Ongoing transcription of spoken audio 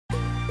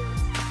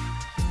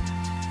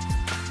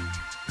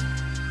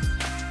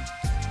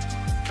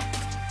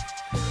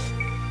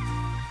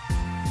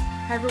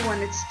Hi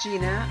everyone, it's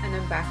Gina and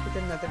I'm back with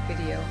another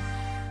video.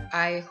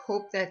 I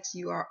hope that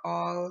you are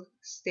all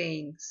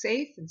staying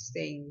safe and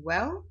staying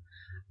well.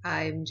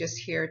 I'm just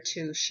here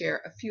to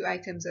share a few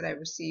items that I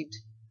received,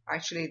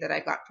 actually that I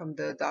got from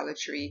the Dollar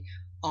Tree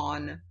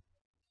on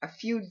a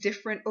few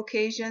different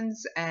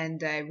occasions,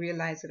 and I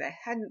realized that I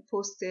hadn't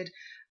posted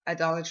a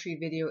Dollar Tree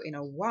video in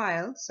a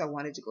while, so I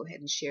wanted to go ahead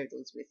and share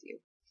those with you.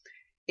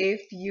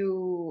 If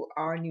you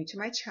are new to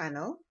my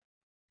channel,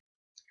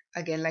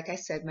 again, like I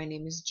said, my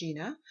name is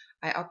Gina.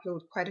 I upload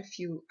quite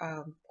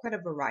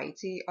a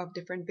variety of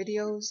different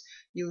videos.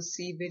 You'll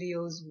see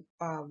videos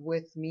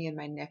with me and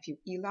my nephew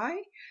Eli,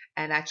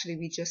 and actually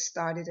we just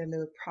started a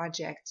little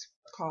project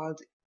called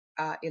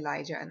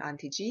Elijah and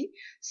Auntie G.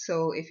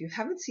 So if you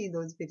haven't seen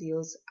those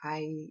videos,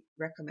 I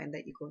recommend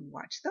that you go and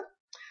watch them.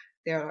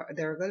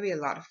 They're going to be a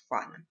lot of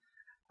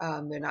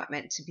fun. They're not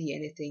meant to be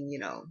anything,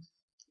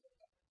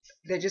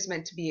 they're just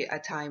meant to be a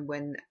time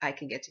when I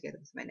can get together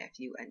with my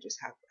nephew and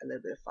just have a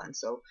little bit of fun.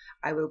 So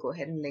I will go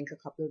ahead and link a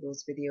couple of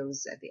those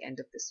videos at the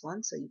end of this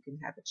one so you can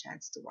have a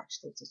chance to watch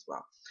those as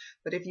well.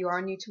 But if you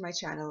are new to my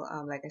channel,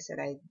 like I said,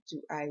 I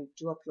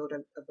do upload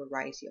a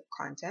variety of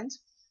content.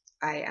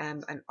 I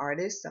am an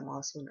artist. I'm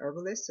also an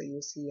herbalist, so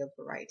you'll see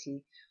a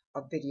variety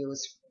of videos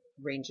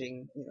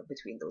ranging,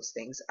 between those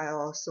things. I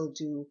also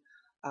do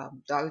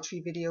Dollar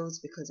Tree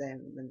videos because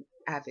I'm an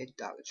avid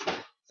Dollar Tree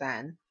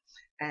fan.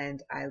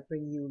 And I'll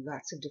bring you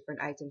lots of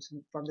different items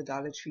from the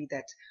Dollar Tree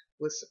that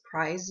will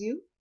surprise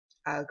you.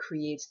 I'll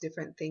create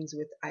different things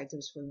with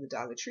items from the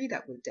Dollar Tree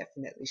that will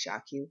definitely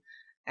shock you.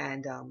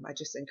 And I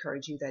just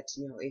encourage you that,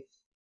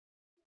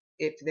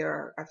 if there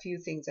are a few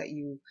things that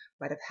you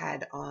might have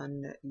had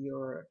on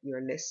your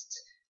list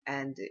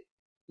and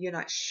you're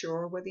not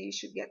sure whether you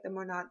should get them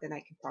or not, then I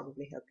can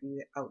probably help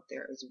you out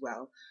there as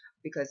well,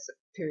 because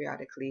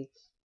periodically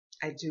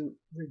I do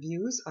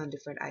reviews on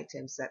different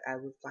items that I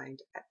will find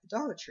at the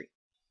Dollar Tree.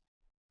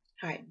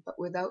 Alright, but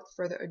without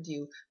further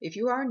ado, if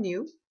you are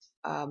new,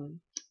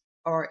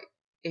 or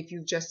if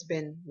you've just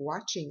been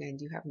watching and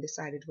you haven't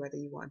decided whether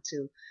you want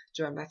to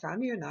join my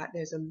family or not,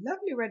 there's a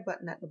lovely red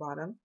button at the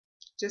bottom.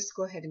 Just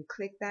go ahead and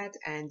click that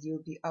and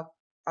you'll be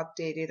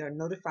updated or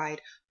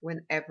notified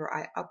whenever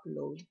I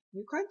upload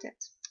new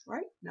content.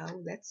 Alright, now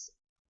let's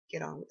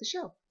get on with the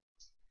show.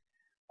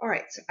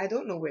 Alright, so I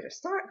don't know where to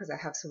start because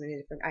I have so many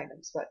different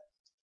items, but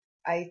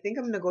I think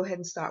I'm going to go ahead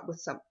and start with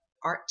some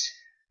arts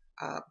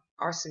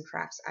and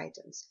crafts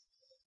items.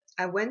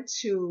 I went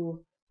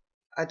to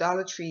a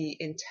Dollar Tree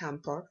in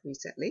Tampa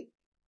recently,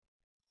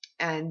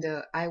 and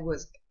I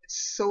was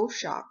so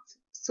shocked,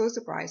 so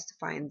surprised to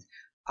find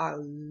a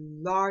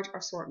large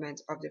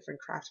assortment of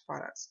different craft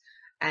products.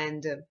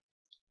 And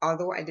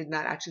although I did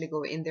not actually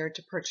go in there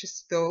to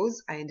purchase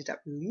those, I ended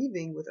up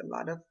leaving with a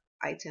lot of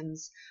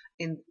items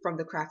from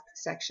the craft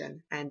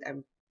section. And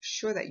I'm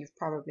sure that you've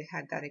probably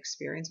had that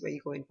experience where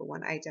you go in for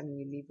one item and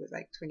you leave with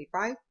like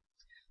 25.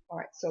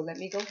 Alright, so let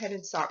me go ahead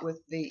and start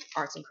with the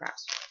arts and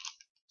crafts.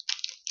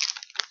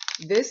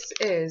 This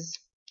is,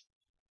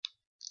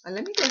 and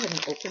let me go ahead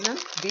and open them.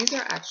 These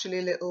are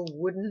actually little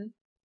wooden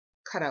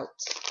cutout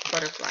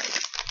butterflies.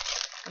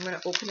 I'm going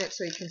to open it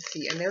so you can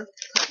see. And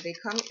they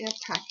come in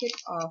a packet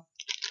of,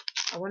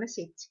 I want to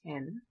say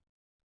 10.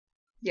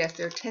 Yes,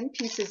 there are 10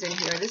 pieces in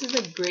here. This is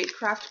a great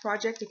craft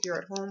project if you're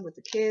at home with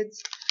the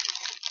kids.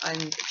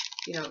 And,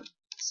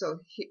 so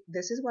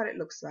this is what it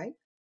looks like.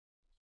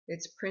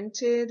 It's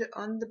printed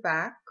on the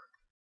back,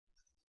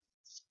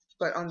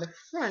 but on the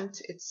front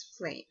it's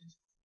plain.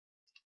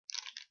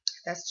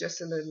 That's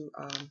just a little,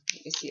 let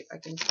me see if I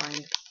can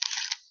find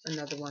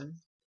another one.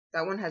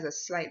 That one has a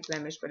slight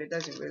blemish, but it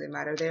doesn't really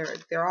matter.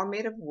 They're all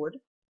made of wood.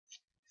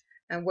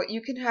 And what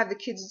you can have the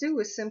kids do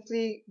is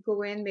simply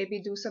go in,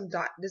 maybe do some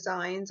dot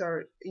designs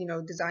or,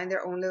 design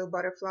their own little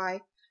butterfly.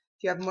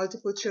 If you have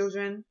multiple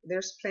children,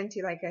 there's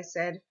plenty, like I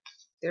said.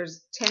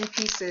 There's 10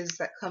 pieces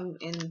that come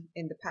in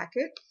the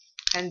packet.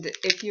 And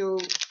if you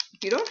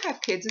don't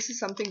have kids, this is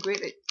something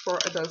great for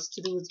adults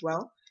to do as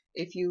well.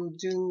 If you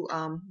do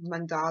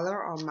mandala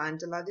or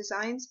mandala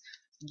designs,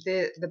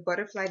 the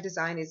butterfly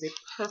design is this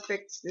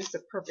is a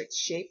perfect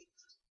shape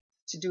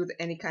to do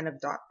any kind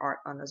of dot art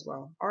on as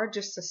well, or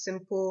just a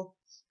simple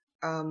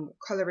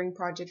coloring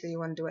project that you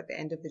want to do at the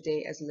end of the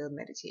day as a little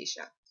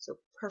meditation. So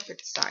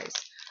perfect size.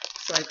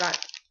 So I got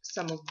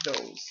some of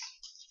those,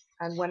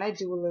 and when I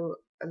do a little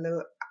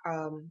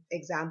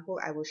example,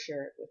 I will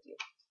share it with you.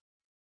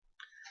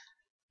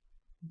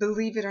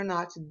 Believe it or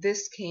not,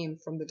 this came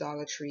from the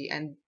Dollar Tree,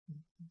 and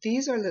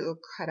these are little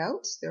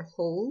cutouts. They're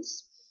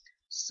holes.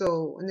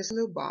 So in this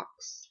little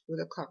box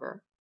with a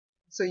cover,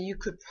 so you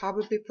could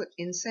probably put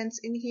incense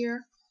in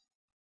here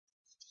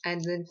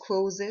and then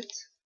close it.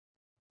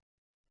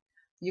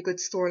 You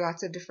could store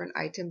lots of different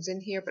items in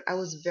here, but I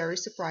was very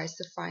surprised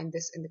to find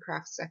this in the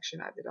craft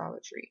section at the Dollar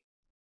Tree.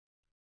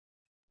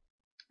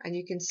 And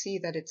you can see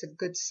that it's a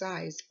good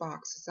sized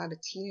box. It's not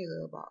a teeny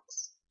little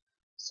box.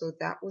 So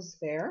that was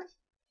there.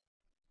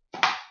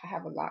 I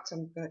have a lot, so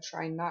I'm going to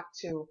try not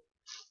to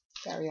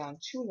carry on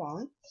too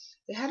long.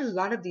 They had a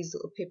lot of these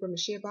little paper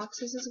mache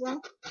boxes as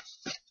well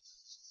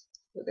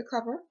with the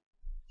cover.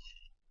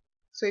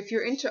 So if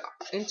you're into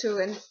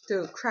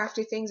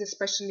crafty things,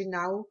 especially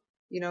now,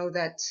 you know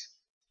that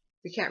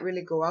we can't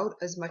really go out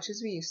as much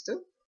as we used to.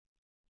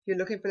 You're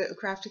looking for little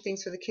crafty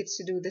things for the kids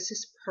to do. This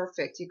is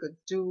perfect. You could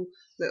do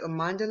little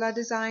mandala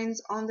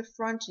designs on the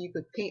front. You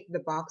could paint the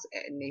box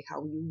any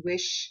how you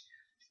wish.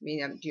 I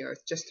mean, I'm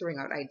just throwing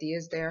out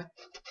ideas there.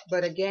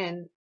 But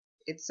again,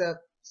 it's a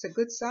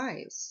good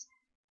size.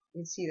 You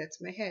can see that's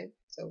my head.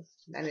 So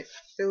and it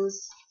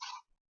fills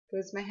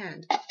my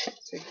hand.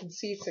 So you can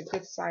see it's a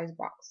good size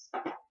box.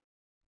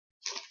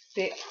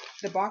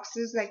 The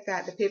boxes like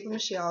that, the paper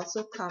mache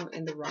also come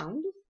in the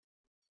round.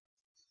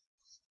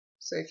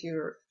 So if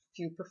you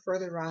prefer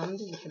the round,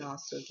 you can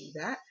also do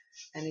that.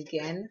 And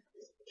again,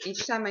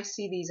 each time I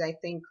see these, I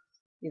think,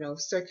 you know,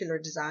 circular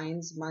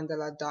designs,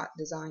 mandala dot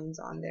designs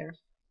on there.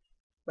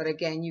 But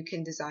again, you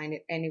can design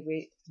it any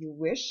way you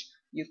wish.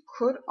 You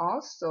could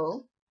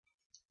also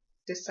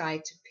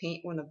decide to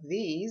paint one of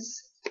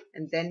these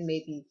and then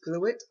maybe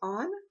glue it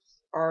on,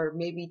 or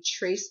maybe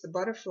trace the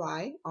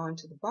butterfly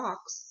onto the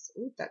box.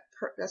 Ooh,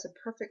 that's a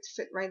perfect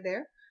fit right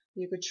there.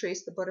 You could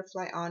trace the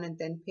butterfly on and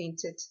then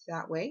paint it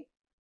that way.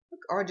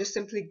 Or just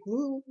simply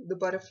glue the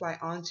butterfly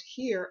onto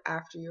here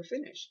after you're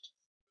finished.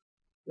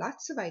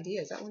 Lots of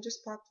ideas. That one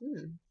just popped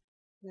in.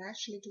 You can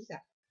actually do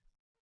that.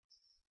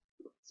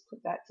 Let's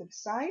put that to the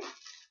side.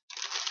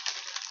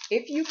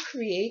 If you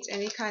create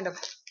any kind of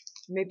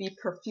maybe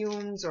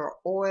perfumes or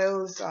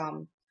oils,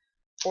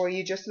 or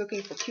you're just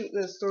looking for cute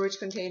little storage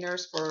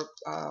containers for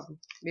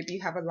maybe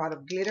you have a lot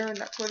of glitter and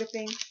that sort of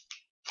thing.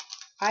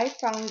 I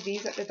found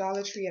these at the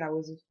Dollar Tree and I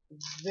was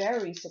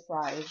very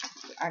surprised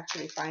to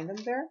actually find them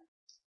there,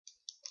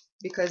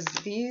 because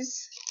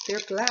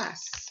they're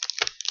glass.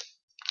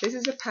 This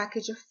is a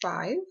package of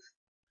 5.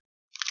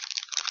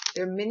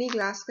 They're mini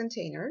glass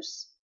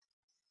containers.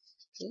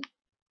 See?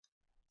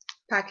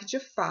 Package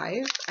of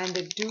 5, and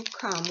they do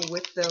come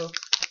with there's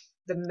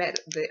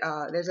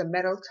a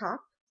metal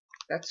top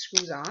that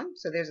screws on.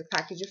 So there's a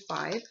package of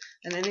 5,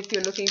 and then if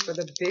you're looking for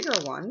the bigger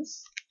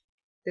ones,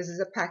 this is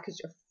a package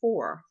of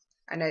 4.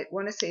 And I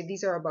want to say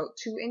these are about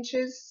 2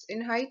 inches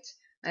in height,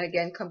 and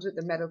again comes with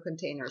the metal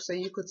container. So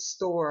you could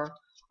store,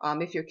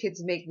 if your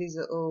kids make these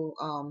little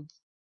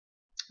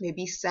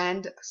maybe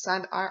sand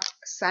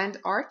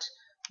art,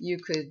 you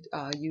could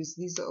use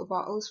these little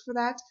bottles for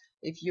that.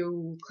 If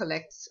you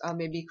collect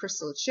maybe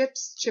crystal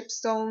chips,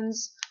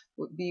 chipstones,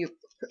 these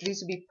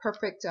would be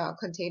perfect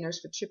containers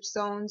for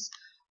chipstones.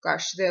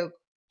 Gosh,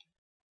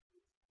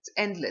 it's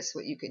endless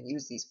what you can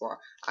use these for.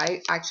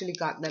 I actually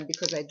got them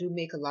because I do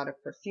make a lot of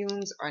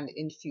perfumes and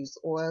infused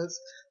oils,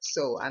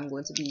 so I'm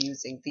going to be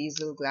using these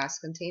little glass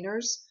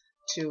containers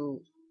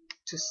to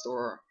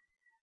store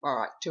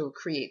or to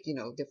create, you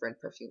know, different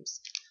perfumes.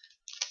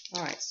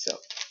 All right, so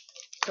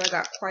I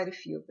got quite a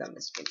few of them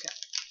this winter.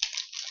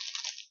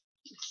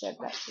 Set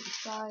that to the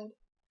side.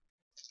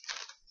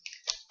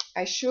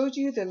 I showed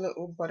you the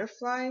little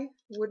butterfly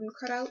wooden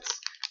cutouts.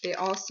 They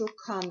also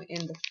come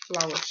in the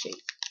flower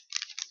shape.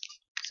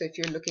 So if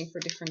you're looking for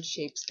different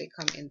shapes, they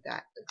come in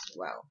that as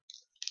well.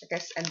 I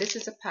guess, and this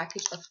is a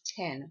package of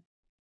 10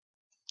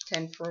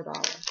 for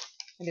 $1.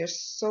 And they're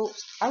so,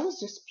 I was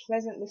just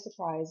pleasantly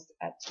surprised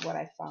at what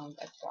I found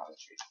at Dollar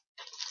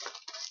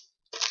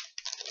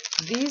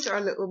Tree. These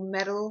are little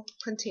metal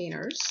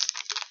containers.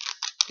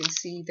 You can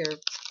see they're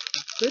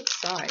good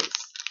size,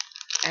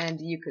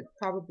 and you could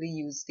probably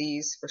use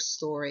these for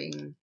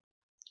storing,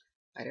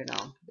 I don't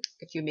know,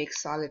 if you make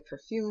solid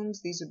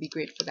perfumes, these would be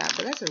great for that.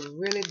 But that's a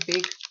really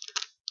big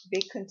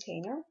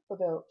container for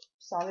the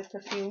solid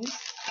perfumes.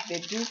 They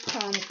do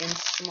come in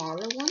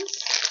smaller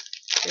ones.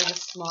 There's a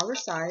smaller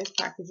size,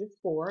 package of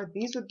 4.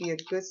 These would be a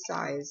good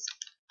size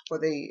for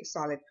the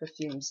solid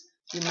perfumes.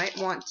 You might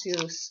want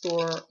to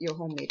store your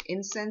homemade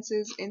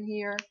incenses in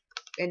here,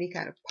 any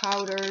kind of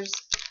powders.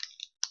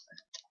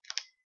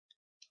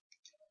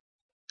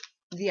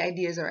 The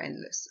ideas are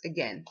endless.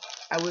 Again,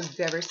 I was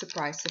very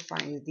surprised to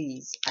find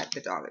these at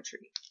the Dollar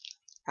Tree.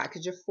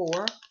 Package of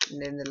 4,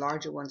 and then the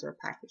larger ones are a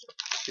package of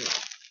 2.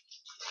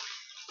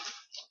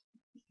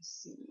 Let's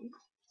see.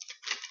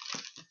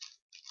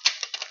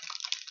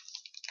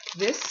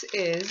 This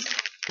is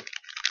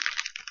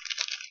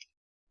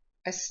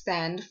a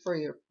stand for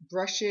your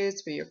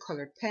brushes, for your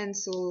colored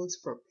pencils,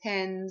 for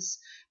pens.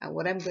 And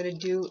what I'm going to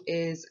do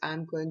is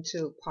I'm going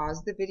to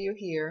pause the video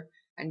here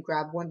and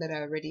grab one that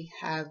I already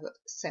have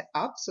set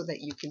up so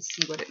that you can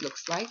see what it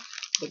looks like.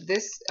 But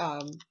this,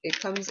 it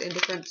comes in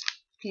different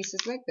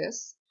pieces like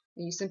this,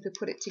 and you simply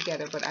put it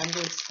together. But I'm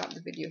going to stop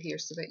the video here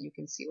so that you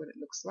can see what it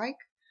looks like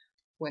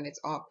when it's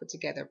all put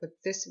together. But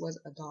this was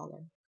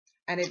 $1,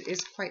 and it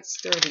is quite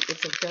sturdy.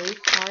 It's a very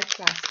hard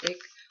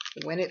plastic.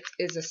 When it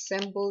is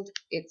assembled,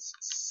 it's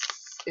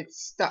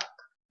stuck.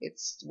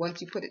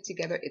 Once you put it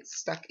together, it's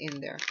stuck in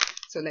there.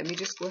 So let me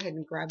just go ahead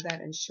and grab that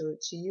and show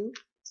it to you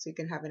so you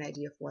can have an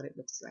idea of what it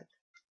looks like.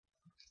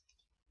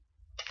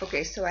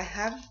 Okay, so I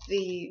have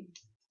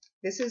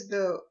this is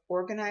the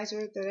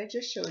organizer that I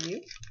just showed you.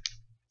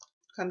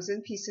 Comes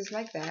in pieces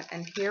like that,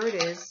 and here it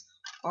is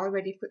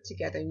already put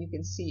together. You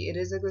can see it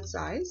is a good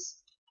size,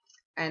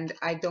 and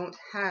I don't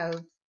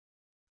have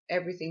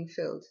everything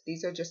filled.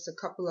 These are just a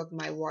couple of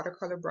my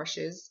watercolor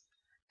brushes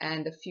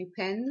and a few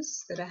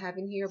pens that I have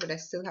in here, but I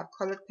still have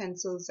colored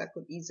pencils that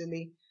could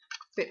easily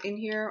fit in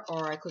here,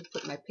 or I could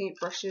put my paint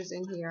brushes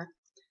in here.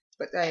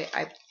 But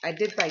I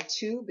did buy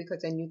two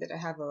because I knew that I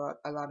have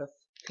a lot of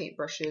paint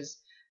brushes,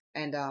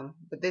 and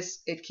but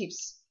this it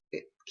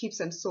keeps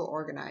them so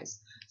organized.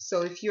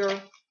 So if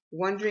you're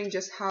wondering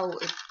just how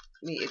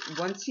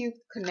once you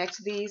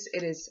connect these,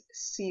 it is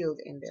sealed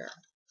in there.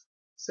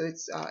 So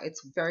it's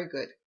very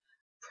good.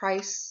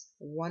 Price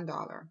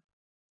 $1.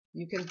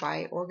 You can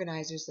buy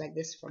organizers like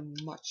this for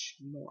much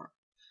more.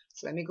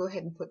 So let me go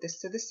ahead and put this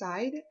to the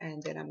side,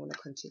 and then I'm going to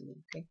continue.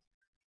 Okay.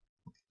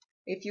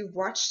 If you've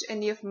watched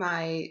any of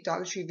my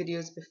Dollar Tree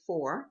videos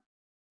before,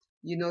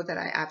 you know that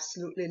I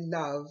absolutely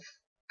love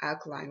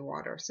alkaline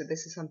water. So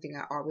this is something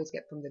I always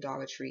get from the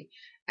Dollar Tree.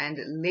 And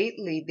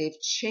lately they've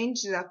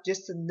changed it up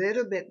just a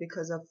little bit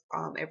because of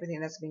everything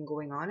that's been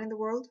going on in the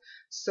world.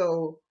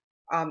 So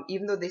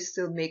even though they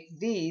still make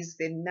these,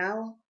 they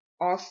now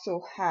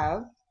also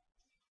have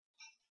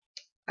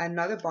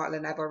another bottle,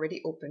 and I've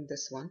already opened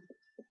this one.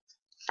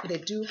 They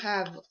do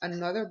have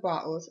another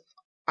bottle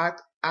of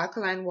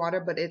alkaline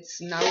water, but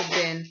it's now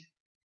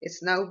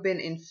been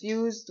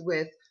infused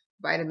with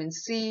vitamin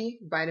C,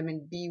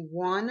 vitamin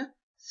B1,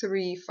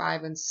 3,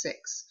 5, and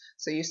 6.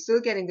 So you're still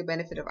getting the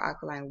benefit of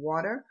alkaline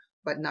water,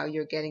 but now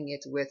you're getting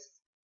it with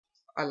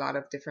a lot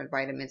of different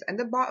vitamins. And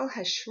the bottle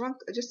has shrunk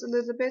just a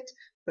little bit,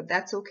 but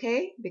that's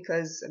okay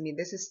because, I mean,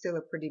 this is still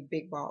a pretty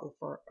big bottle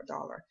for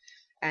 $1.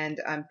 And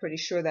I'm pretty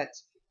sure that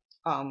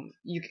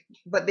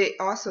but they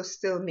also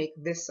still make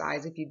this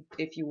size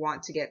if you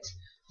want to get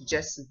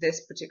just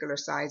this particular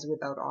size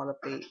without all of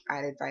the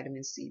added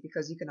vitamin C,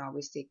 because you can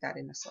always take that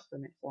in a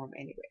supplement form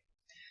anyway.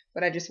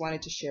 But I just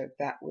wanted to share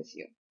that with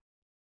you.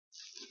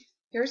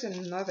 Here's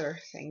another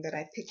thing that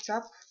I picked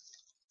up.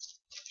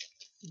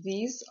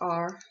 These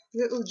are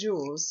little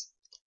jewels,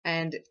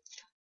 and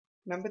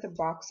remember the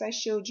box I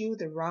showed you,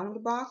 the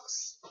round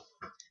box?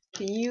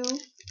 Can you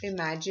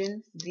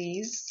imagine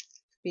these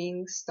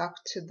being stuck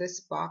to this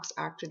box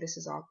after this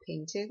is all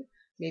painted?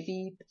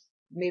 Maybe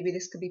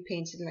this could be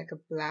painted like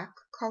a black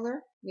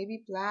color,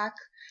 maybe black,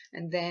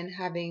 and then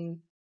having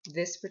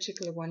this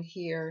particular one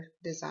here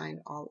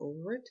designed all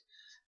over it.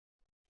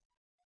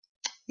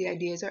 The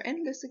ideas are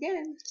endless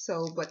again.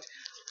 So, but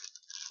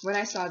when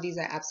I saw these,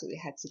 I absolutely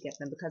had to get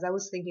them because I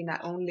was thinking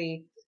not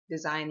only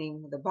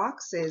designing the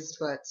boxes,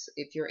 but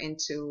if you're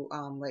into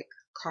like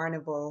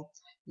carnival,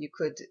 you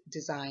could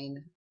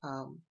design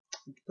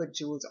put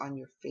jewels on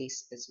your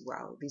face as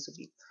well. These would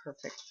be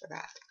perfect for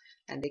that.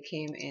 And they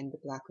came in the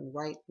black and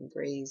white and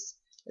grays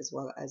as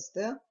well as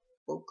the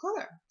full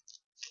color.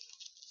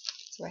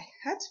 So I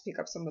had to pick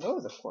up some of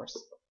those, of course.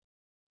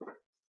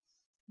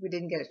 We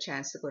didn't get a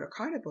chance to go to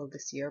carnival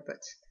this year,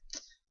 but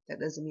that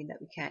doesn't mean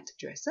that we can't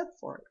dress up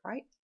for it,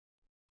 right?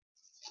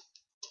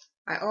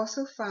 I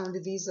also found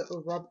these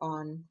little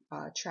rub-on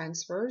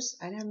transfers.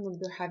 I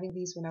remember having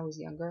these when I was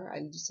younger. I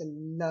used to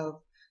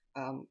love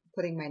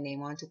putting my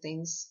name onto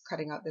things,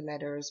 cutting out the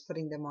letters,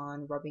 putting them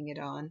on, rubbing it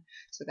on.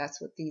 So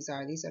that's what these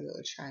are. These are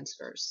little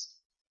transfers.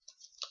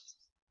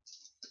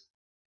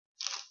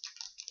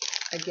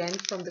 Again,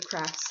 from the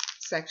crafts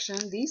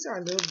section, these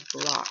are little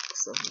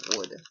blocks of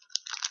wood.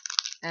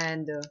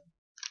 And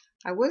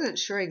I wasn't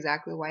sure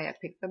exactly why I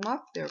picked them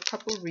up. There are a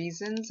couple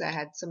reasons. I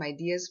had some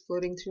ideas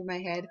floating through my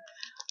head.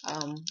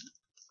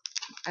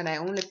 And I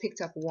only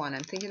picked up one.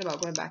 I'm thinking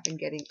about going back and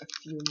getting a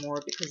few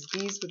more because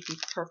these would be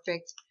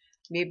perfect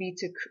maybe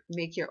to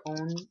make your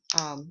own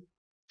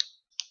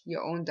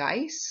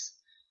dice,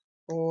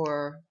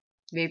 or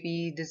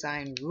maybe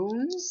design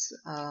runes.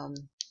 I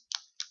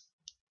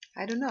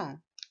don't know,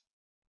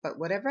 but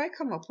whatever I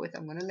come up with,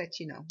 I'm going to let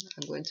you know.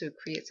 I'm going to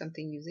create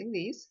something using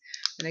these,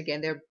 and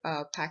again, they're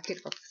a packet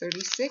of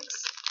 36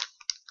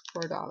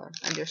 for $1,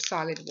 and they're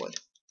solid wood.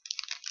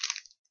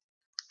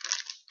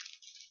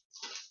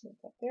 Put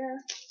that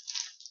there.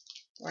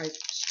 All right.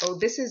 Oh,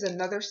 this is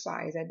another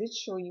size. I did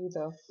show you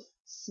the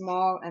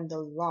small and the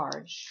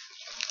large,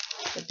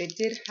 but they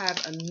did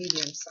have a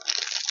medium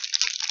size.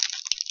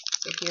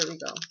 So here we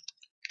go.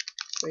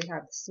 So you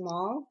have the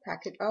small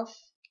packet of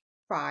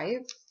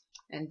 5,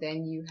 and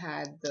then you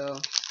had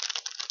the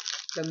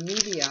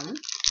medium,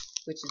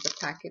 which is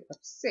a packet of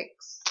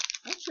 6.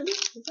 Actually,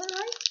 is that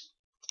right?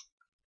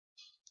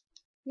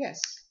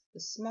 Yes, the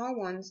small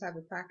ones have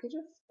a package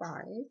of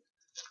 5.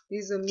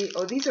 These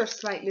are these are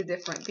slightly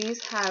different.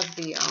 These have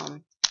the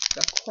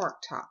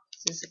cork top.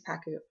 This is a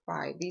packet of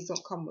 5. These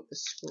don't come with the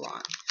screw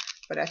on,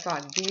 but I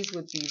thought these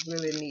would be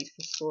really neat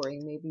for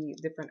storing maybe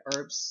different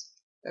herbs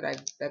that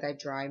I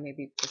dry.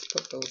 Maybe just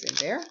put those in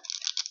there.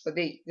 But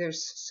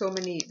there's so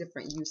many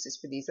different uses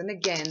for these, and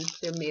again,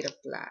 they're made of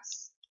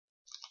glass.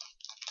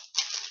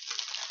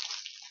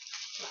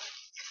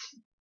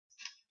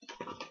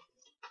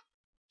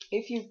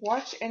 If you've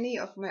watched any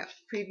of my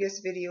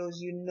previous videos,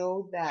 you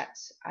know that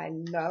I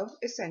love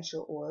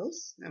essential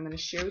oils. I'm going to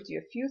share with you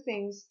a few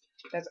things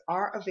that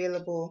are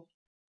available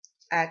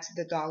at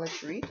the Dollar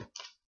Tree.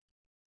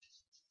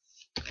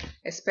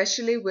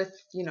 especially with,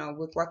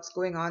 with what's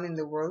going on in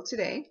the world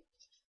today,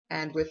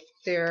 and with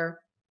their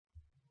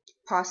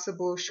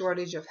possible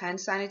shortage of hand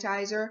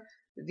sanitizer.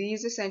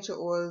 These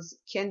essential oils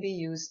can be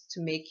used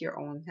to make your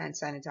own hand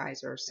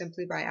sanitizer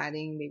simply by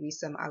adding maybe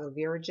some aloe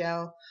vera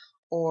gel,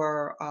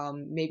 or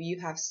maybe you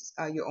have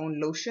your own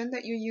lotion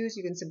that you use.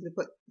 You can simply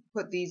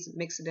put these,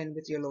 mix it in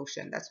with your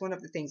lotion. That's one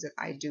of the things that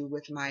I do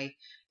with my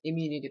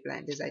immunity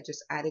blend, is I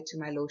just add it to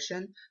my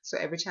lotion. So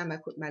every time I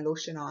put my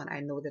lotion on, I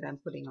know that I'm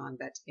putting on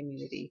that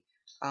immunity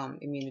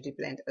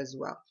blend as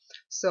well.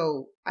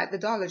 So at the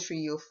Dollar Tree,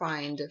 you'll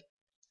find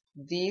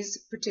these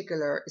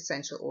particular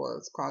essential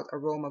oils called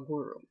Aroma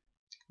Guru.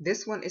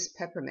 This one is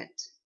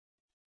peppermint.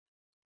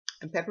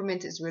 And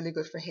peppermint is really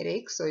good for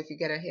headaches. So if you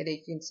get a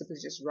headache, you can simply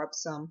just rub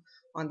some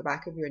on the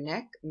back of your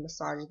neck and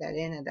massage that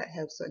in, and that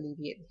helps to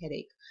alleviate the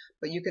headache.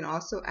 But you can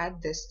also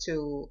add this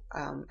to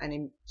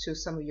to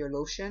some of your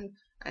lotion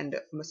and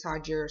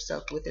massage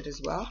yourself with it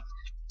as well.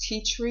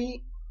 Tea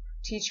tree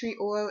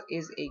oil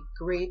is a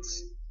great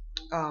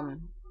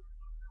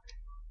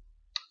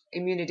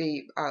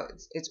immunity.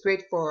 It's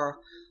great for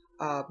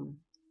what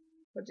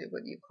do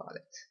you call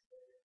it?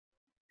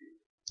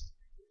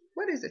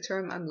 What is the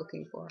term I'm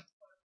looking for?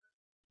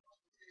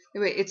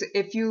 Anyway, it's,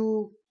 if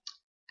you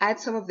add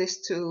some of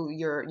this to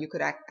you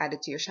could add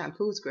it to your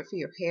shampoo. It's great for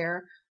your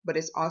hair, but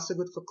it's also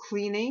good for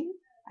cleaning.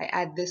 I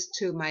add this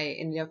to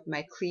any of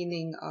my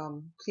cleaning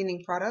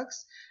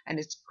products, and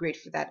it's great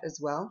for that as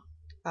well.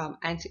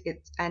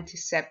 It's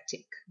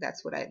antiseptic.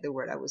 That's what the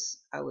word I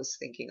was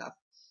thinking of.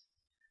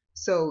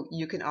 So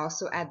you can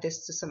also add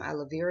this to some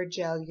aloe vera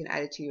gel. You can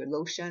add it to your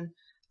lotion.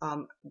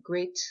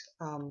 Great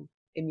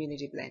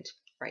immunity blend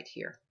right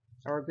here,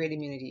 or a great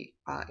immunity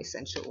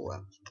essential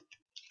oil.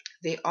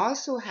 They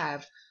also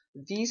have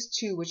these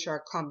two, which are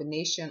a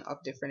combination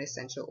of different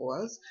essential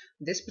oils.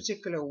 This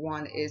particular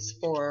one is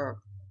for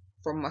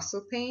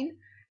muscle pain,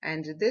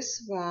 and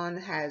this one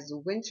has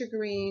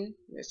wintergreen.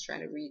 I'm just trying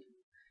to read.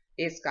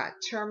 It's got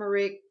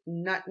turmeric,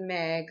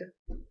 nutmeg,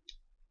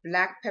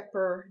 black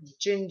pepper,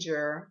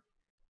 ginger.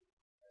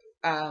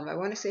 I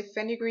want to say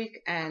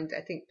fenugreek, and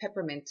I think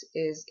peppermint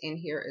is in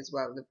here as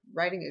well. The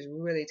writing is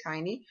really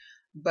tiny,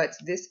 but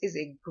this is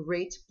a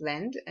great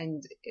blend.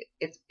 And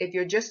if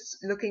you're just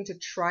looking to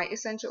try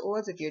essential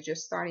oils, if you're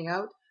just starting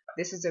out,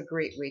 this is a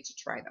great way to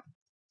try them.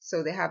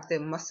 So they have the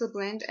muscle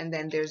blend, and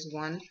then there's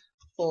one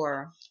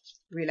for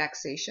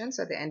relaxation.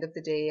 So at the end of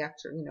the day,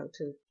 after,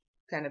 to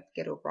kind of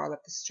get over all of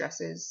the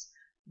stresses,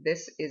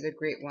 this is a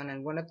great one.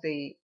 And one of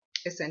the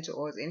essential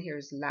oils in here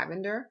is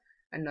lavender.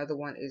 Another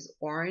one is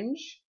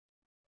orange.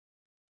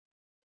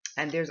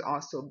 And there's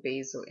also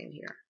basil in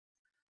here.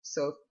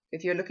 So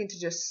if you're looking to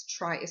just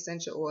try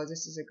essential oils,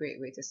 this is a great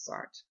way to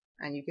start.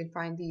 And you can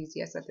find these,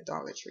 yes, at the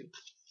Dollar Tree.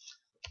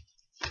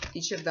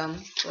 Each of them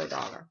for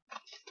 $1.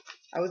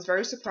 I was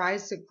very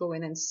surprised to go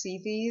in and see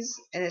these,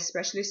 and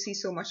especially see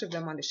so much of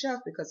them on the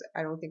shelf, because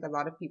I don't think a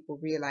lot of people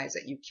realize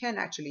that you can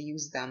actually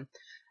use them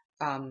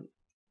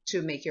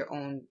to make your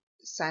own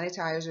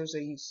sanitizers,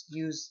 or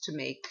use to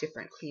make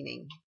different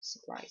cleaning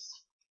supplies.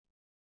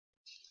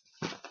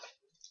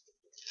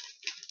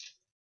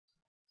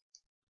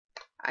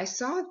 I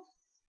saw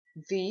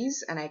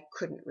these and I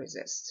couldn't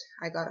resist.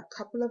 I got a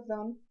couple of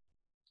them.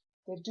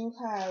 They do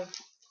have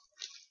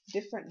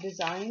different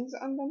designs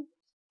on them.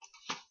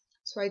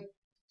 So I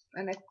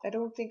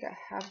don't think I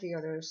have the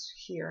others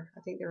here.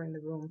 I think they're in the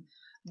room.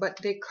 But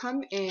they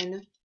come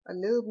in a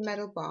little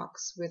metal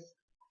box with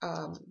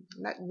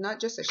not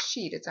just a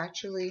sheet. It's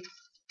actually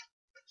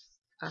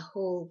a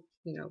whole,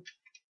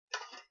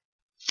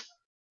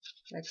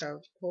 like a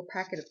whole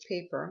packet of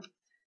paper.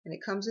 And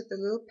it comes with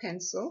a little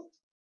pencil.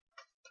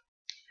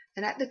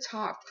 And at the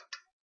top,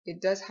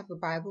 it does have a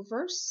Bible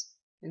verse,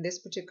 and this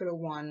particular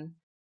one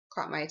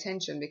caught my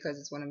attention because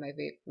it's one of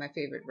my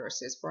favorite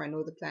verses. For I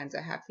know the plans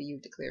I have for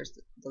you, declares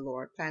the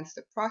Lord, plans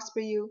to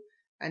prosper you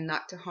and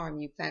not to harm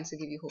you, plans to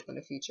give you hope in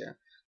the future.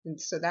 And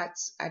so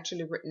that's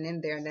actually written in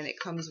there, and then it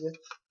comes with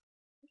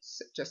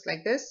just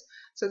like this.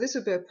 So this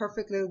would be a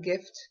perfect little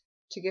gift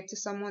to give to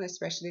someone,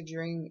 especially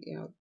during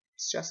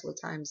stressful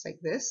times like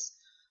this.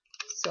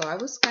 So I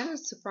was kind of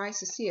surprised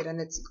to see it,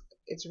 and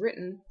it's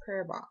written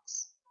prayer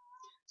box.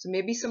 So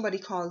maybe somebody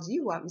calls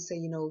you up and say,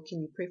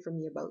 can you pray for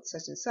me about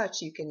such and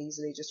such? You can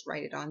easily just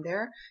write it on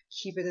there,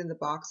 keep it in the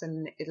box,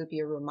 and it'll be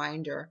a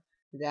reminder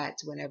that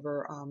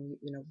whenever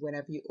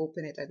you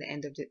open it at the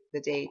end of the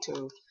day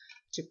to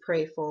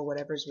pray for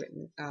whatever's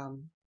written,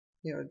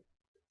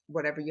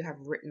 whatever you have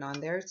written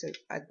on there. It's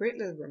a great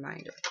little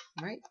reminder,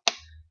 right?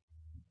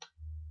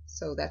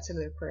 So that's a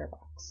little prayer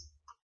box.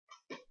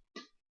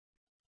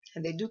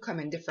 And they do come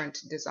in different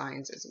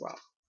designs as well.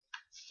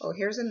 Oh,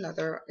 here's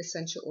another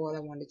essential oil I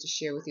wanted to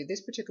share with you.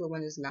 This particular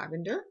one is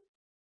lavender,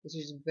 which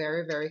is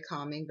very, very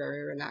calming,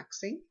 very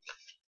relaxing.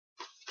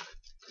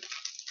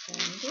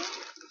 And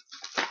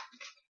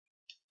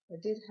I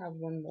did have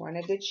one more, and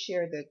I did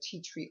share the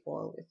tea tree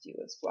oil with you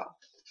as well.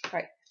 All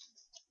right.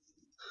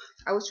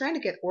 I was trying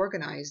to get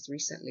organized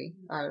recently,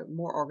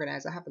 more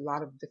organized. I have a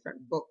lot of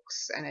different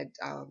books, and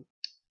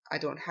I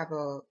don't have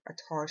a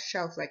tall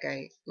shelf like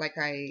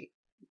I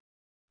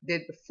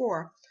did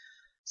before.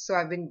 So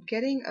I've been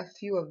getting a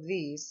few of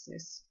these.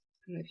 This,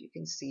 I don't know if you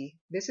can see.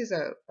 This is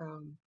a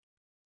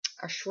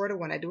shorter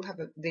one. I do have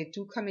they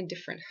do come in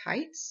different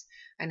heights,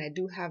 and I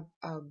do have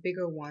a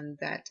bigger one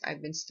that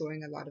I've been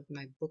storing a lot of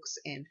my books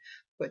in.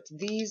 But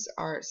these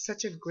are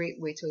such a great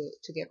way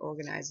to get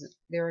organized.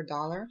 They're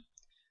 $1,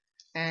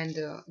 and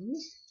let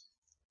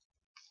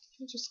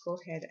me just go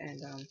ahead and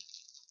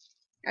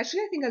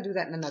actually I think I'll do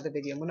that in another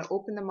video. I'm going to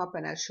open them up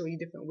and I'll show you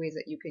different ways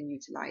that you can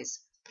utilize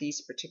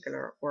these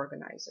particular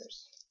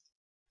organizers.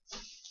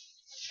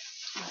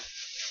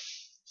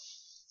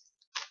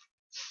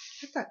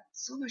 I've got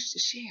so much to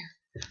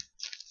share.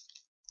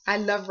 I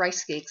love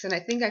rice cakes, and I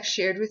think I've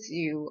shared with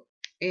you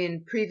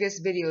in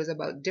previous videos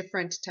about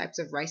different types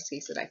of rice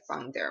cakes that I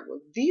found there.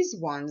 Well, these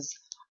ones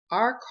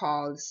are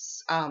called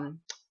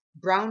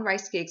brown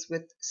rice cakes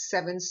with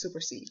 7 super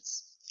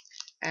seeds.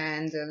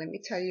 And let me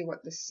tell you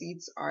what the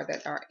seeds are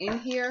that are in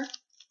here.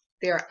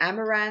 They are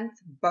amaranth,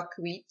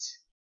 buckwheat,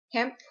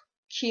 hemp,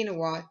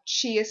 quinoa,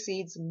 chia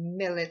seeds,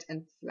 millet,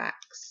 and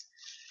flax.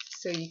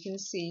 So you can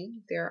see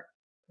they're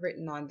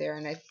written on there,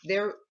 and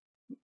they're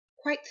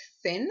quite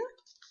thin.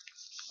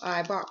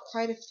 I bought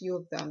quite a few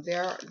of them.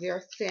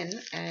 They're thin,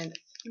 and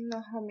I don't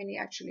know how many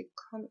actually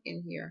come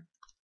in here.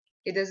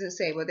 It doesn't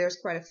say, but there's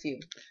quite a few.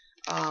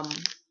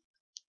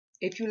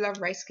 If you love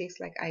rice cakes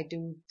like I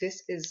do,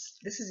 this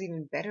is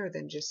even better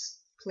than just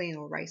plain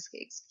old rice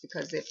cakes,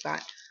 because they've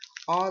got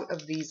all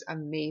of these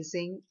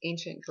amazing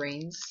ancient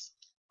grains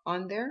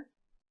on there.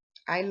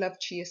 I love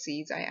chia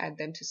seeds. I add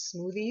them to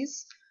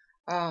smoothies.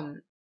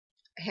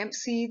 Hemp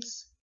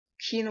seeds,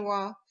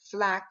 quinoa,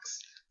 flax,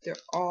 they're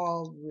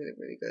all really,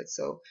 really good.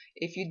 So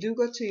if you do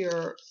go to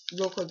your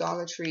local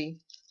Dollar Tree,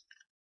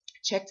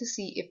 check to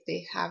see if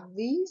they have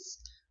these,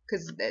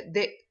 because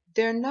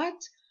they're not,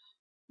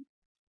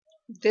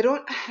 they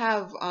don't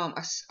have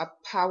a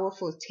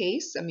powerful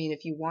taste. I mean,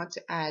 if you want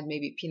to add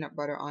maybe peanut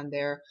butter on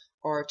there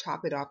or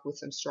top it off with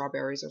some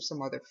strawberries or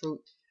some other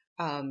fruit,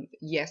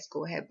 yes,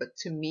 go ahead. But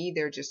to me,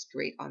 they're just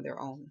great on their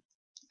own.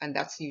 And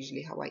that's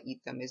usually how I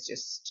eat them, is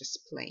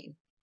just plain.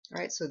 All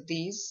right, so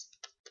these,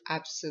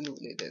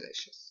 absolutely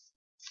delicious.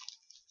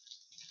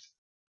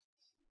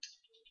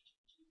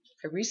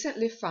 I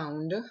recently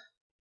found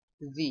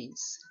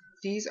these.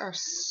 These are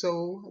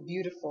so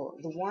beautiful.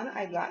 The one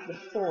I got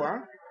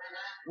before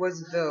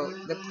was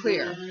the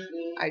clear.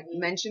 I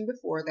mentioned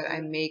before that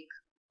I make,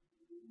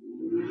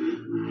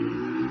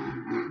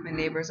 my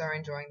neighbors are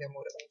enjoying their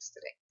motorbikes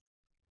today,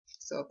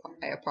 so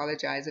I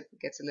apologize if it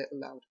gets a little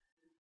loud.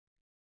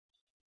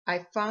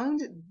 I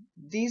found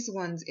these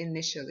ones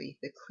initially,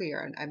 the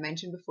clear, and I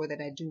mentioned before that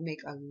I do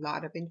make a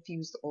lot of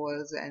infused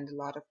oils and a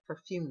lot of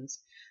perfumes,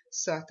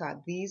 so I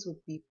thought these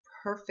would be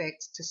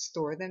perfect to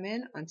store them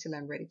in until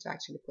I'm ready to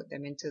actually put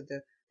them into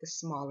the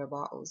smaller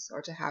bottles,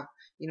 or to have,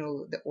 you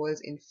know, the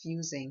oils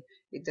infusing.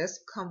 It does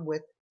come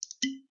with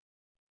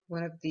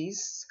one of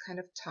these kind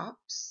of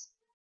tops,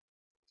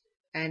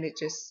 and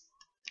it's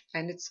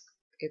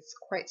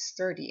quite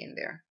sturdy in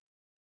there.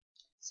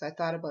 So I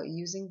thought about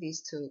using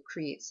these to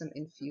create some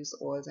infused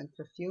oils and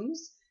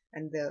perfumes,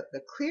 and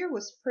the clear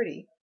was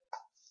pretty,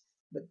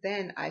 but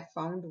then I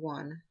found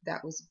one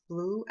that was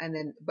blue, and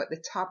then but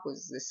the top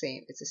was the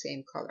same, it's the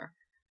same color.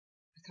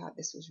 I thought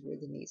this was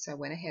really neat, so I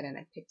went ahead and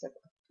I picked up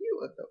a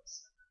few of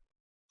those.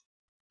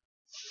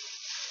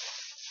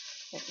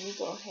 Let me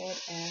go ahead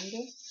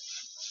and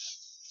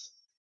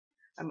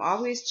I'm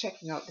always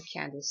checking out the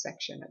candle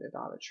section at the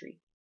Dollar Tree.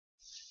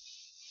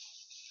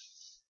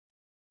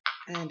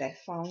 And I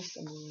found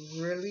some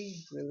really,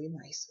 really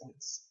nice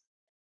ones.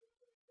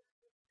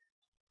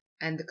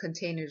 And the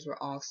containers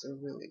were also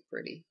really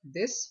pretty.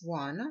 This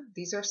one,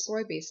 these are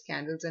soy-based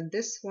candles, and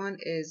this one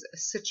is a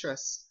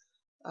citrus,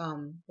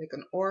 like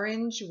an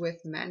orange with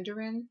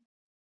mandarin.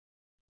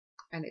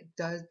 And it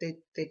does,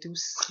 they do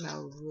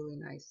smell really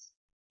nice.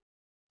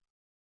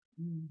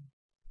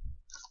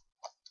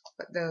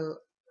 But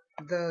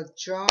the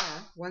jar,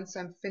 once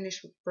I'm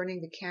finished with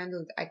burning the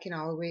candle, I can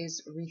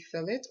always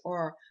refill it,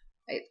 or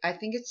I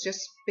think it's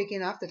just big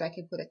enough that I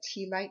can put a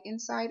tea light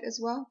inside as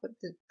well. But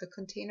the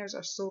containers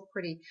are so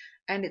pretty,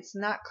 and it's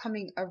not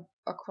coming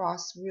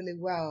across really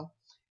well.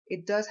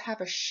 It does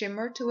have a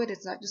shimmer to it.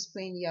 It's not just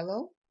plain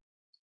yellow.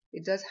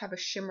 It does have a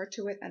shimmer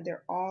to it, and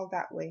they're all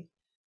that way.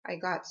 I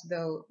got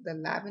the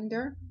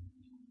lavender,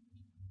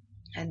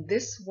 and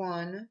this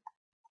one,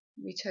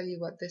 let me tell you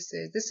what this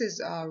is. This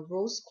is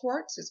rose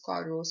quartz. It's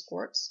called rose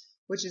quartz,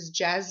 which is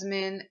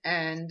jasmine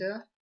and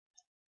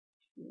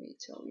let me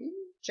tell you,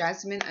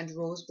 jasmine and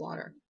rose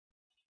water.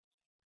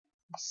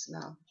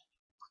 Smell.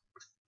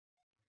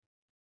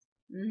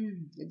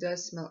 It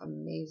does smell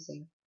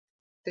amazing.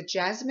 The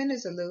jasmine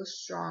is a little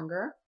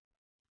stronger.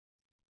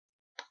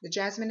 The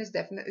jasmine is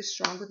definitely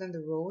stronger than the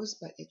rose,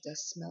 but it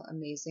does smell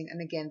amazing.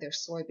 And again, they're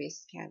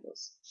soy-based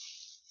candles.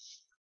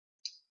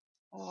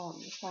 Let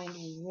me find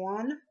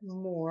one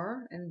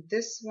more, and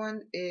this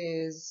one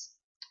is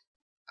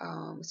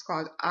it's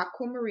called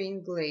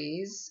Aquamarine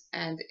Glaze,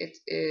 and it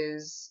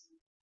is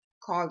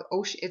called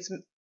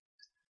Ocean.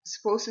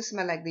 supposed to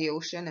smell like the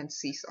ocean and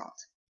sea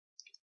salt,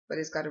 but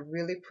it's got a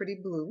really pretty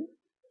blue.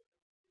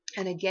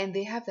 And again,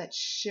 they have that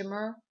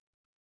shimmer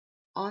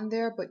on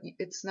there, but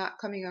it's not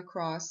coming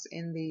across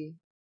in the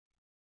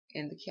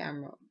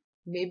camera.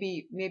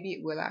 Maybe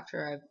it will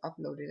after I've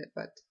uploaded it,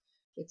 but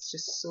it's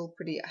just so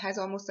pretty. It has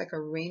almost like a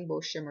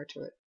rainbow shimmer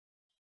to it.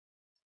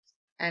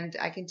 And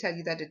I can tell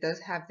you that it does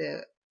have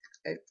the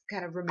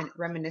kind of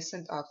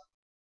reminiscent of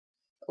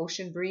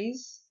ocean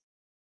breeze.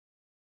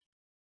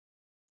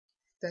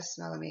 It does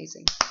smell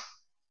amazing.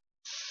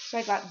 So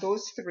I got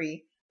those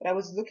three, but I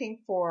was looking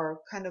for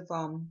kind of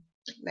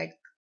like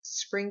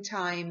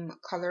springtime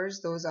colors,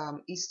 those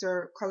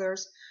Easter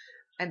colors,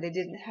 and they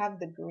didn't have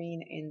the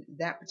green in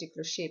that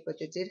particular shape, but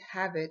they did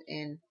have it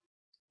in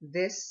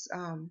this.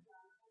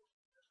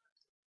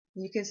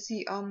 You can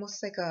see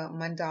almost like a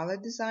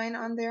mandala design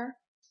on there.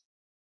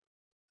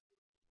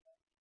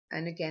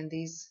 And again,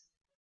 these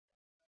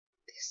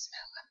smell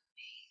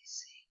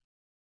amazing.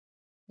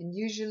 And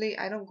usually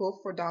I don't go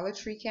for Dollar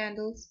Tree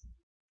candles,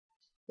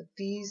 but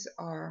these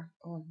are,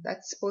 oh,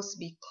 that's supposed to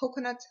be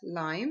coconut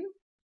lime.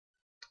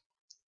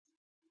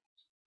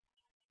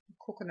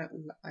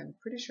 I'm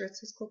pretty sure it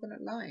says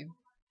coconut lime.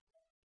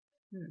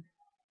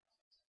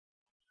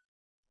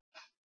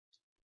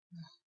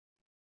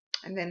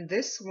 And then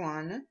this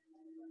one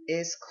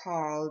is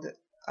called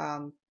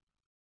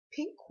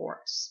pink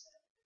quartz.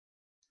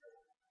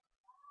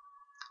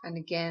 And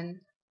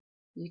again,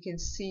 you can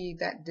see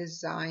that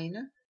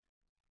design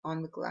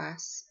on the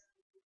glass.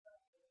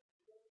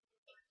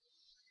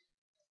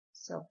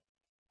 So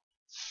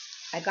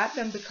I got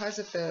them because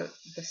of the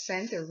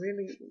scent.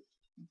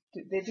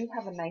 They do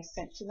have a nice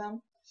scent to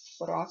them,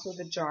 but also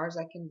the jars,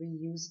 I can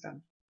reuse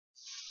them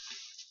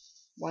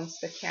once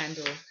the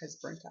candle has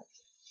burnt up.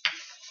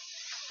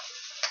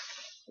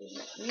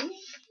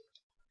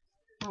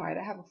 Alright,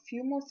 I have a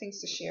few more things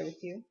to share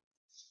with you.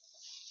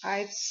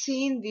 I've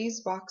seen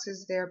these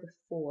boxes there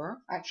before.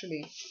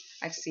 Actually,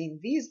 I've seen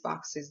these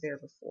boxes there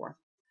before.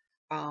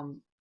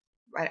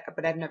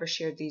 But I've never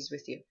shared these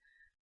with you.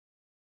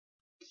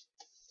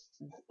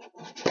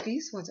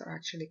 These ones are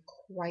actually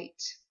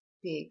quite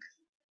big.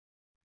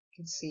 You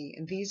can see,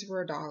 and these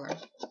were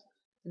 $1.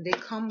 And they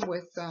come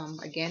with,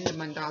 again, the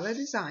mandala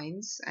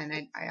designs, and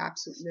I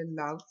absolutely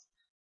love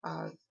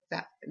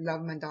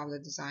love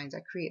mandala designs. I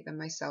create them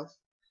myself.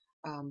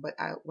 But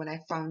when I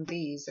found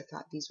these, I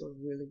thought these were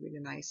really, really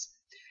nice.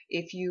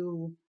 If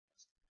you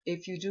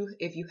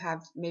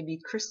have maybe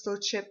crystal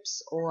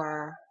chips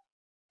or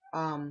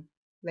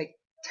like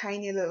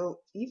tiny little,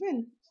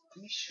 even,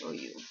 let me show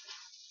you,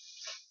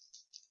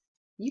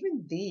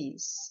 even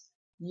these,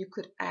 you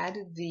could add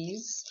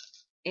these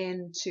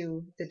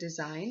into the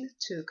design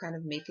to kind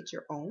of make it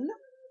your own,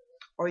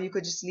 or you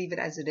could just leave it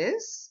as it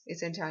is.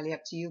 It's entirely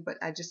up to you, but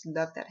I just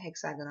love that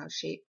hexagonal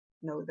shape,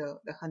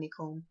 the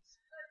honeycomb.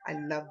 I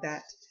love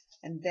that.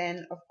 And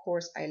then of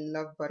course I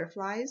love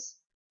butterflies,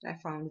 and I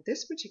found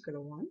this particular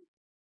one,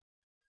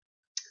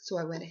 so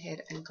I went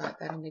ahead and got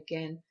that. And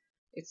again,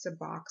 it's a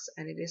box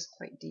and it is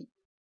quite deep.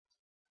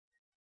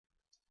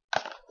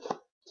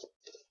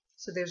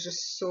 So there's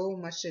just so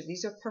much.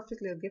 These are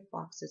perfect little gift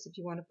boxes if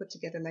you want to put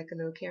together like a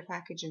little care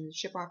package and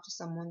ship off to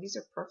someone. These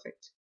are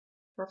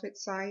perfect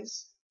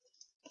size.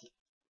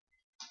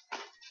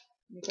 Let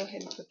me go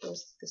ahead and put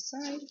those to the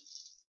side.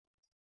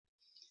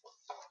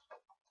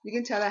 You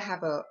can tell I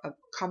have a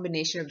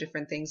combination of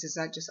different things. It's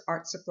not just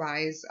art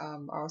supplies. I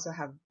also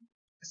have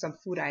some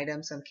food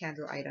items, some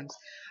candle items.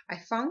 I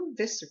found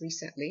this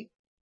recently,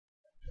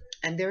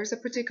 and there is a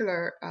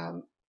particular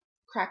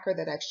cracker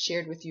that I've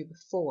shared with you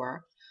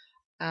before.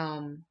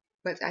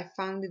 But I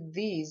found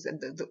these.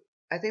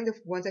 I think the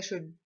ones I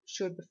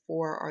showed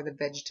before are the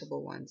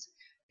vegetable ones.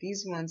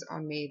 These ones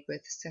are made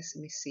with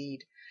sesame seed.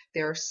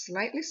 They're a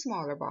slightly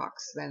smaller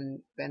box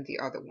than the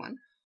other one,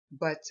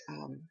 but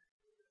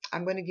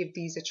I'm going to give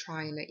these a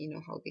try and let you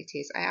know how they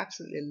taste. I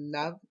absolutely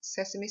love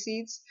sesame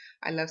seeds.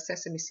 I love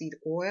sesame seed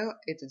oil.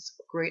 It is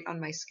great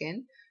on my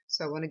skin.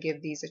 So I want to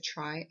give these a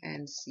try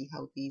and see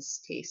how these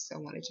taste. So I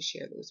wanted to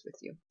share those with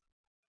you.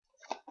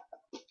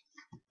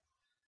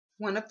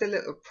 One of the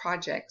little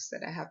projects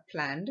that I have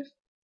planned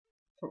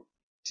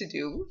to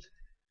do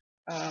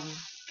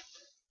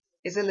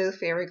is a little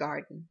fairy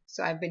garden.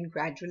 So I've been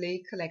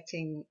gradually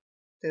collecting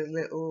the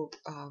little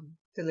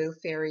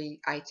fairy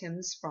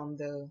items from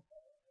the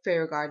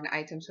fairy garden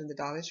items from the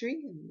Dollar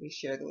Tree, and we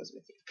share those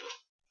with you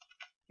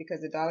because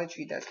the Dollar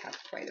Tree does have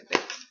quite a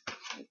bit.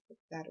 Let me put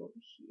that over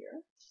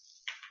here.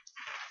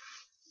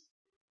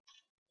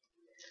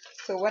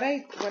 So what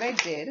I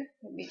did,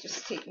 let me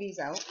just take these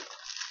out.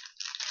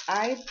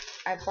 I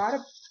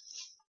bought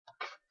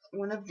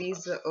one of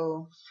these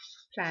little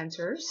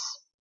planters,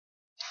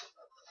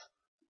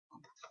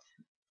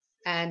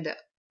 and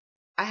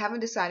I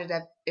haven't decided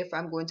if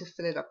I'm going to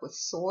fill it up with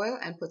soil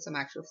and put some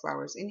actual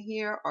flowers in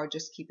here, or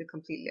just keep it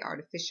completely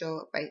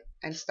artificial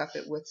and stuff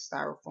it with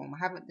styrofoam. I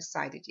haven't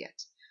decided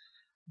yet,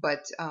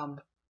 but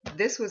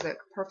this was a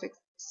perfect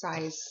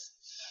size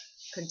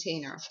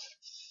container.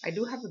 I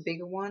do have a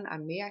bigger one. I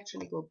may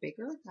actually go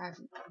bigger. I'm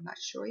not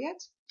sure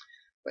yet,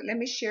 But let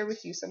me share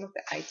with you some of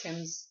the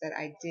items that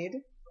I did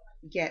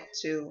get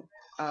to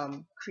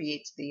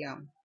create the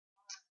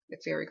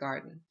fairy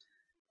garden.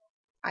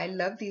 I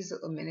love these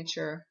little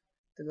miniature,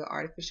 the little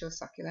artificial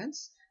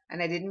succulents,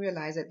 and I didn't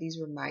realize that these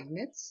were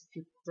magnets. If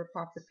you rip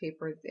off the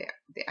paper, they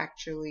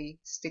actually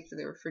stick to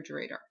the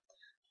refrigerator.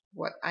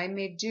 What I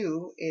may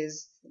do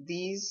is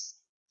these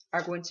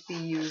are going to be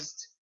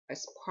used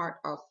as part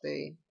of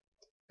the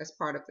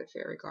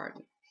fairy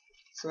garden.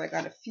 So I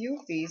got a few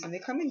of these, and they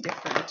come in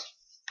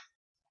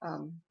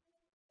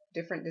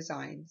different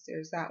designs.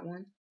 There's that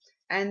one,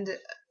 and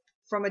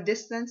from a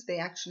distance they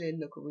actually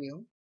look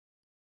real.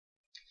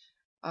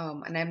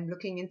 And I'm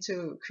looking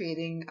into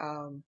creating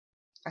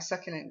a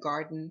succulent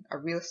garden, a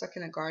real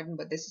succulent garden,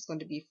 but this is going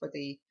to be for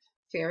the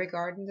fairy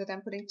garden that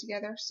I'm putting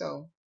together.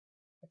 So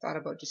I thought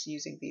about just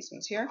using these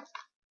ones here.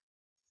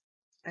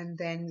 And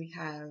then we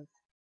have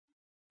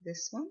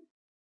this one,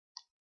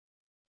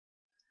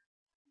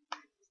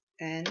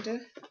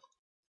 and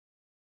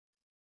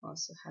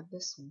also have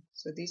this one.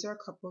 So these are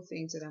a couple of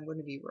things that I'm going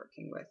to be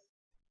working with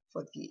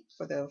for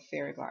the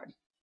fairy garden.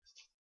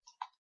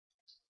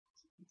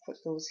 Put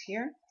those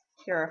here.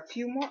 Here are a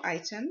few more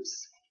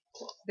items.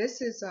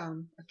 This is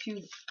a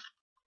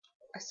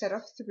set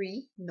of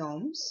 3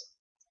 gnomes,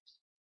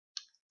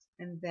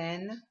 and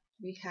then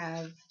we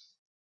have,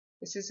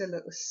 this is a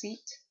little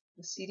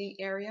seating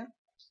area.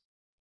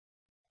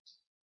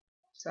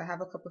 So I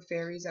have a couple of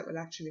fairies that will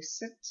actually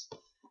sit.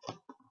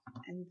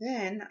 And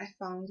then I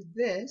found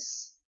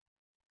this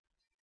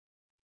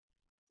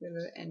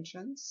little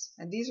entrance,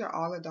 and these are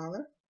all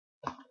 $1.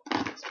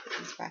 Let's put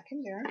these back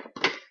in there.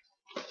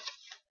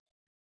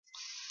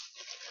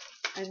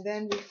 And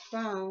then I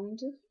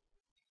found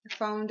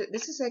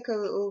this is like a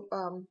little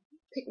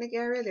picnic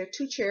area. There are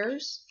 2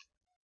 chairs.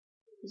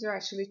 These are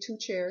actually 2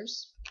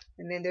 chairs,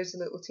 and then there's a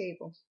little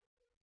table.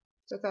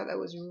 So I thought that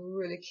was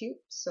really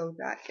cute. So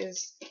that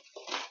is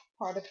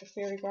part of the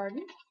fairy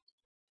garden.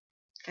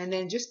 And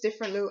then just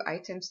different little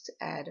items to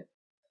add,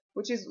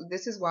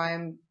 this is why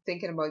I'm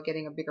thinking about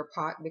getting a bigger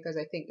pot, because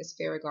I think this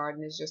fairy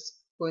garden is just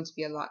going to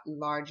be a lot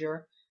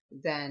larger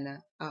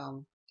than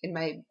in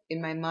my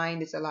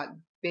mind it's a lot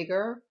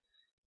bigger.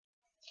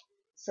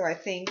 So I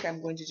think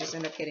I'm going to just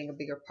end up getting a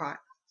bigger pot.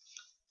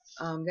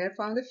 Then I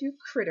found a few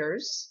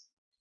critters.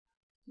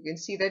 You can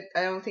see that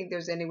I don't think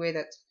there's any way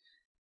that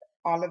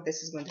all of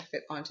this is going to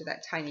fit onto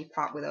that tiny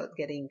pot without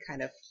getting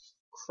kind of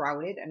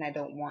crowded, and I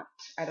don't want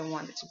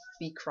it to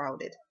be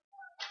crowded.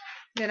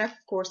 Then of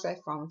course I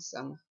found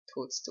some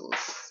toadstools,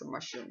 some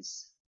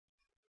mushrooms.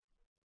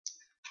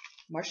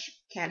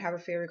 Can't have a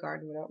fairy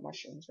garden without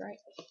mushrooms, right?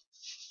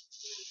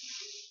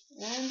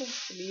 And I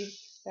believe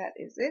that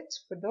is it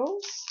for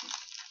those.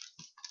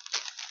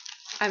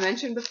 I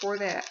mentioned before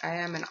that I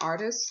am an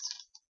artist,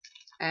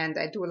 and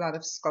I do a lot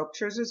of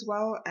sculptures as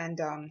well, and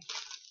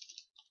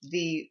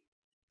the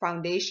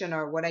foundation,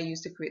 or what I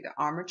use to create the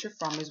armature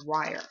from, is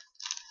wire.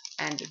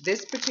 And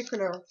this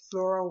particular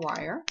floral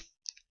wire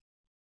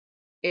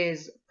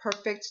is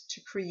perfect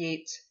to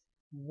create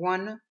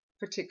one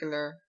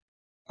particular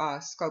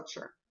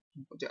sculpture.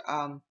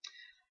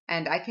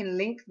 And I can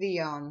link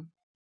the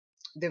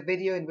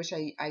video in which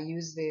I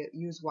use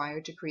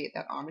wire to create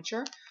that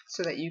armature,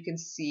 so that you can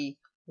see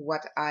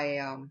what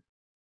I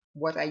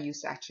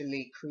use to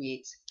actually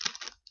create,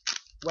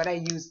 what I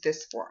use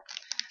this for.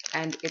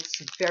 And it's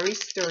very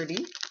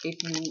sturdy.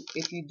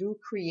 If you do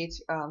create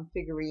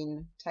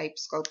figurine type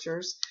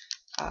sculptures,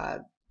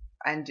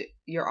 and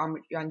your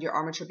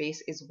armature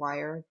base is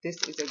wire, this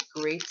is a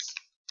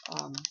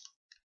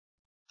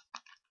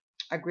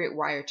great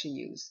wire to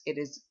use. It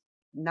is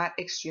not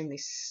extremely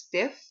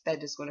stiff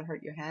that is going to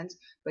hurt your hands,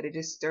 but it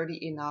is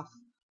sturdy enough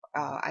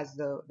as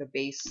the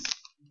base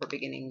for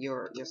beginning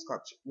your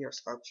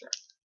sculpture.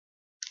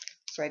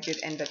 So I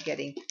did end up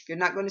getting, you're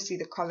not going to see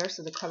the color,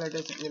 so the color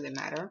doesn't really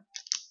matter,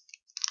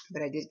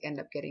 but I did end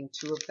up getting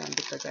 2 of them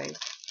because I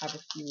have a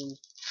few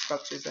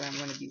sculptures that I'm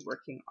going to be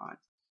working on.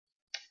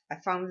 I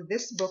found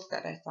this book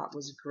that I thought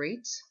was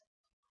great.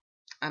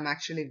 I'm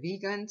actually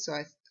vegan, so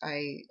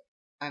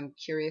I'm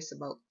curious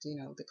about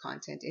the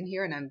content in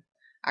here, and I'm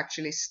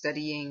actually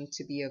studying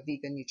to be a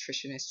vegan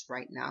nutritionist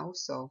right now.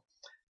 So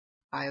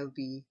I'll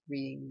be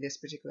reading this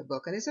particular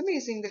book, and it's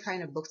amazing the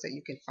kind of books that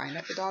you can find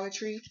at the Dollar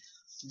Tree.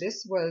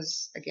 This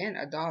was again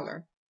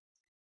 $1.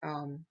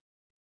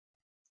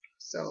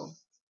 So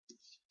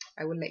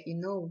I will let you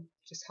know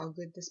just how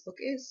good this book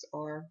is,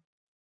 or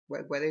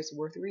whether it's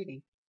worth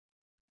reading.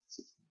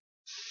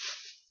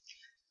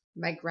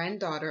 My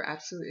granddaughter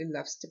absolutely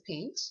loves to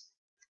paint,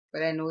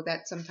 but I know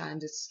that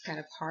sometimes it's kind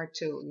of hard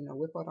to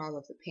whip out all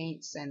of the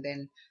paints and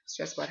then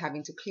stress about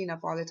having to clean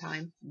up all the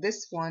time.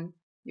 This one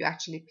you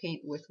actually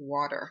paint with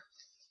water,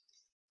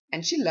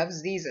 and she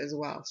loves these as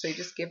well. So you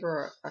just give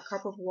her a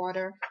cup of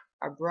water,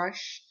 a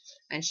brush,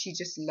 and she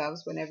just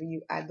loves whenever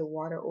you add the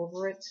water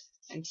over it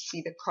and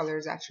see the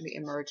colors actually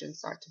emerge and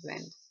start to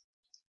blend.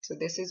 So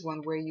this is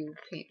one where you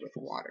paint with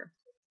water.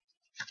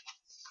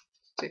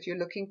 So if you're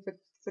looking for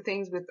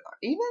things with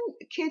even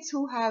kids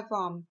who have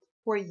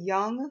who are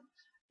young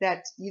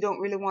that you don't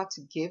really want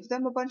to give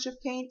them a bunch of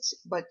paint,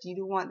 but you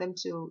do want them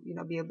to, you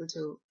know, be able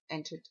to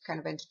kind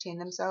of entertain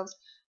themselves.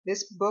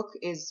 This book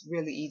is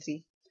really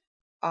easy.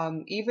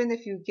 Even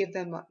if you give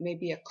them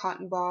maybe a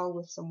cotton ball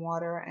with some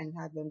water and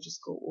have them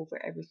just go over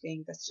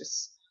everything, that's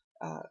just,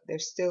 they're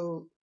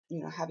still,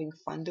 you know, having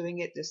fun doing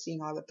it. They're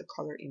seeing all of the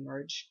color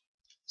emerge.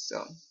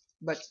 So,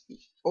 but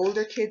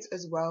older kids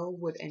as well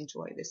would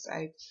enjoy this.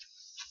 I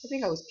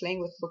think I was playing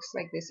with books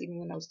like this even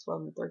when I was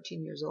 12 and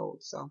 13 years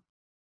old. So,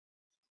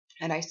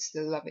 and I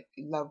still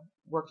love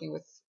working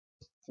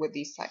with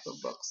these type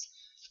of books.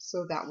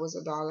 So that was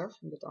 $1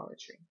 from the Dollar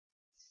Tree.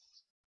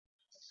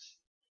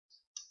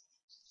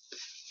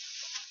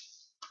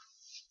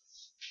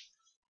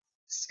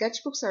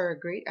 Sketchbooks are a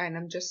great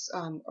item,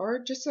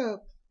 or just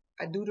a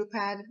doodle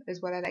pad is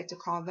what I like to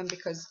call them,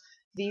 because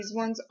these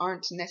ones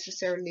aren't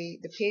necessarily,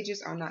 the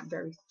pages are not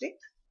very thick,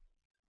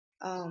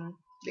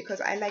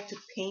 because I like to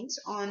paint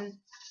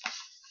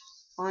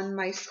in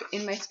my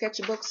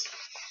sketchbooks,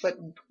 but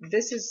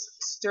this is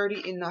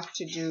sturdy enough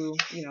to do,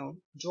 you know,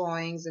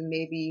 drawings and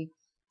maybe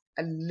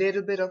a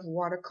little bit of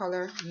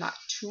watercolor, not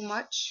too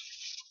much,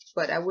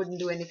 but I wouldn't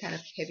do any kind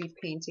of heavy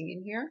painting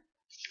in here.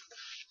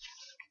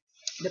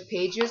 The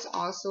pages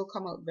also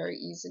come out very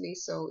easily,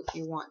 so if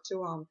you want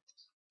to,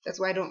 that's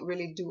why I don't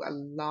really do a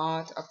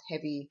lot of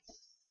heavy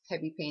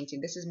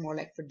painting. This is more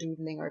like for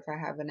doodling, or if I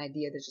have an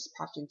idea that just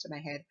popped into my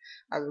head,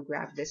 I will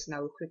grab this and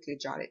I will quickly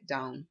jot it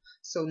down.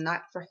 So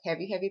not for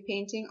heavy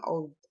painting,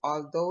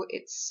 although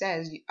it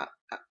says,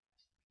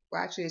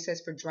 well, actually it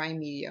says for dry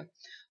media.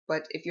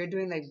 But if you're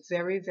doing like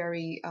very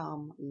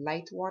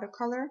light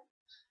watercolor,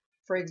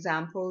 for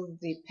example,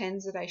 the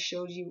pens that I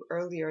showed you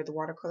earlier, the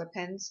watercolor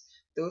pens,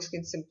 those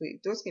can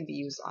be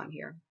used on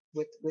here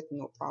with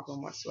no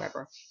problem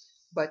whatsoever.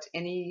 But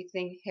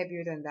anything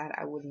heavier than that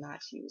I would not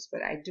use.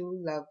 But I do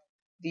love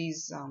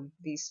these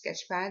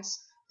sketch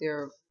pads.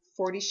 They're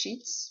 40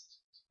 sheets,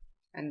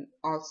 and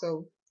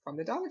also from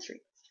the Dollar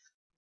Tree.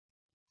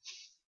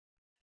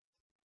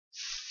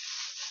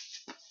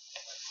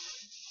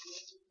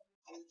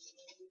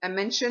 I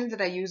mentioned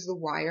that I use the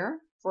wire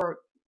for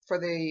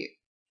the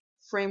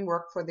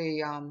framework for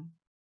the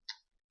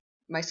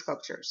my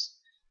sculptures.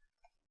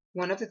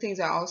 One of the things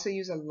I also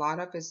use a lot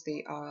of is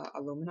the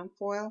aluminum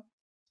foil.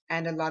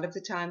 And a lot of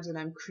the times when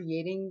I'm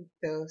creating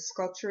the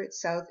sculpture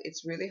itself,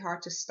 it's really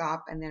hard to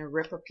stop and then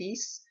rip a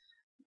piece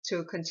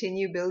to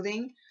continue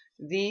building.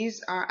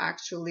 These are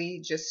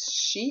actually just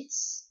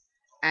sheets,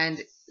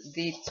 and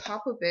the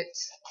top of it,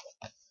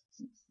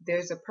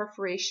 there's a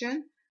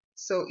perforation.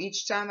 So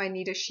each time I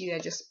need a sheet, I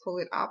just pull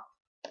it up.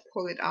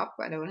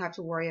 I don't have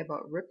to worry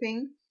about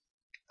ripping,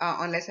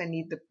 unless I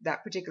need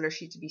that particular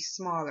sheet to be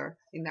smaller.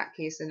 In that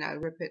case, then I'll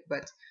rip it.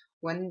 But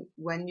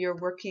when you're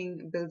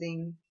working,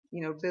 building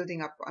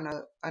up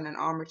on an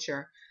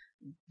armature,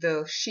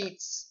 the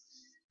sheets,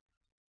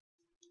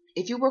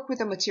 if you work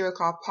with a material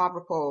called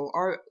Powerpole,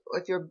 or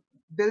if you're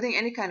building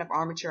any kind of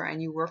armature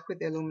and you work with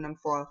the aluminum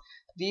foil,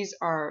 these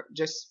are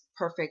just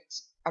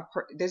perfect.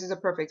 This is a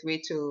perfect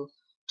way to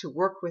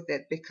work with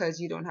it, because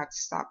you don't have to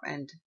stop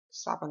and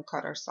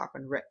cut or stop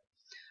and rip.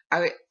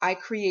 I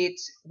create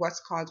what's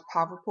called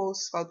Powerpole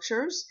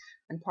sculptures,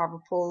 and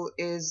Powerpole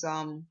is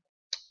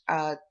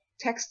a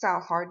textile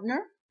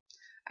hardener.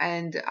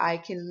 And I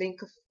can link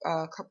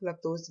a couple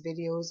of those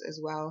videos as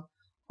well,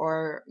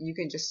 or you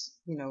can just,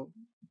 you know,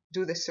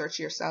 do the search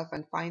yourself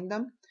and find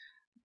them,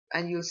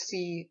 and you'll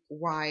see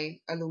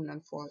why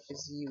aluminum foil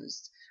is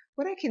used.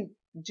 What I can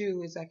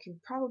do is I can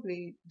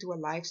probably do a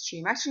live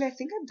stream. Actually, I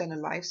think I've done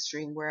a live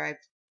stream where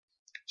I've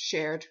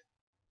shared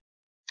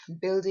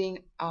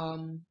building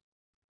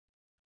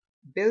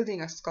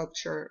a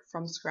sculpture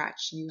from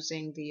scratch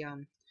using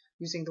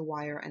the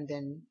wire and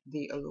then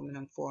the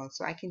aluminum foil.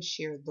 So I can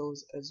share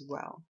those as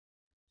well.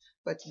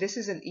 But this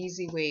is an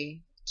easy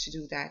way to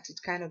do that. It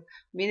kind of,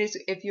 I mean,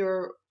 if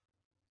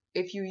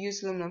you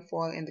use aluminum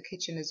foil in the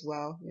kitchen as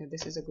well, you know,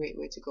 this is a great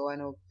way to go. I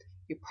know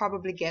you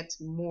probably get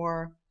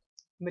more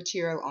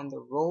material on the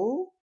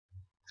roll,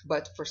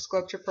 but for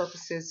sculpture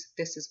purposes,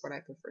 this is what I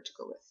prefer to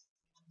go with.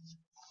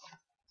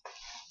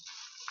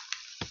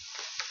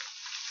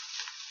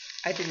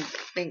 I didn't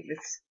think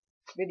this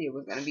video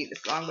was going to be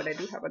this long, but I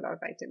do have a lot of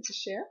items to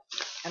share,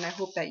 and I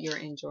hope that you're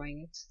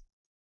enjoying it.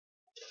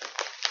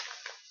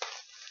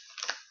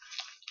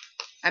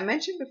 I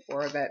mentioned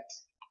before that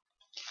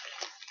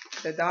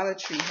the Dollar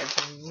Tree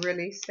has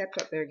really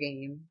stepped up their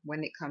game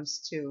when it comes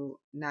to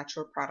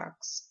natural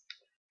products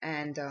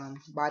and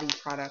body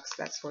products,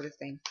 that sort of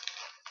thing.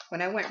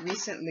 When I went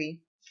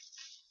recently,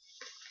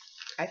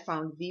 I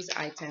found these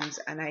items,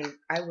 and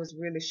I was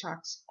really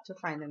shocked to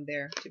find them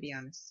there, to be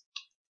honest.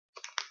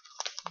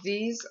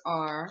 These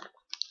are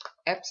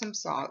Epsom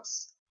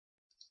salts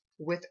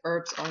with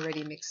herbs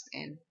already mixed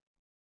in.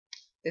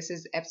 This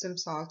is Epsom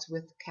salt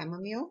with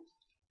chamomile.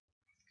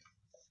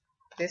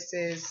 This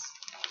is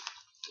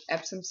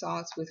Epsom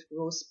salts with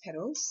rose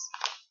petals.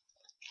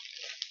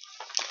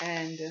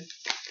 And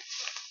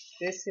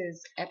this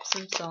is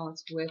Epsom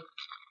salts with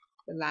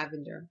the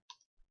lavender.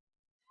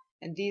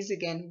 and these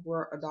again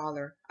were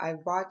 $1.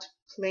 I've bought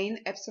plain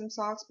Epsom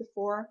salts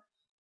before,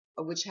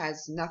 which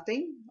has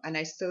nothing, and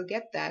I still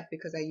get that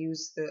because I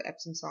use the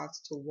Epsom salts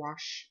to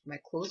wash my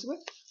clothes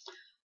with.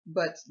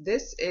 But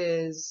this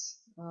is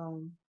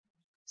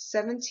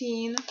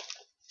 17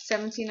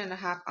 and a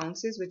half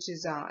ounces, which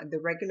is the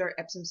regular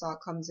Epsom salt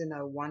comes in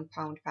a 1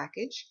 pound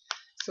package.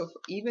 So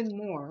for even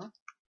more,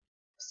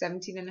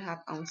 17 and a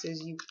half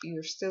ounces,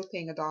 you're still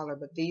paying $1,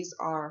 but these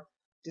are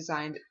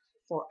designed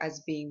for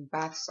as being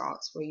bath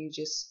salts, where you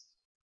just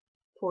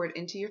pour it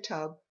into your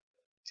tub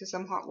to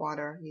some hot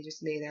water. You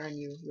just lay there and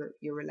you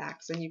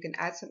relax. And you can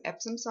add some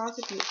Epsom salt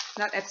if you,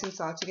 not Epsom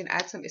salt, you can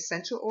add some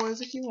essential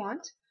oils if you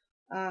want.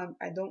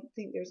 I don't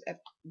think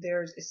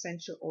there's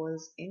essential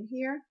oils in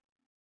here,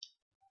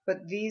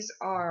 but these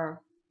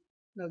are,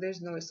 no,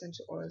 there's no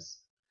essential oils,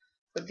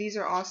 but these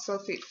are all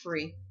sulfate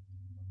free.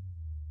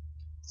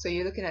 So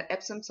you're looking at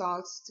Epsom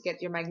salts to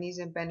get your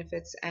magnesium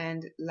benefits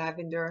and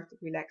lavender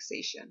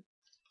relaxation.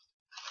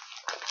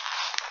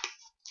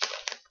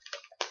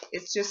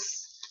 It's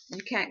just,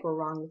 you can't go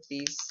wrong with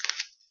these.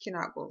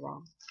 Cannot go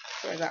wrong.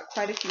 So I got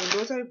quite a few, and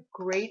those are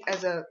great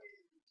as a,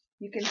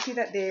 you can see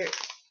that the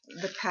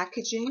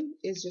packaging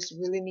is just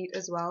really neat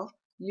as well.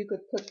 You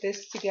could put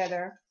this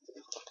together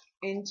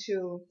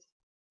into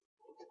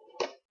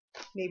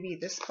maybe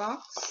this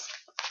box,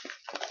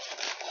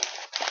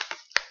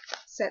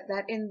 set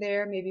that in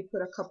there, maybe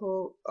put a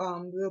couple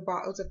little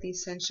bottles of the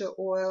essential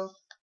oil,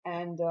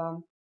 and I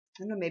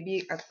don't know,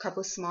 maybe a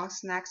couple small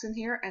snacks in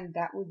here, and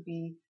that would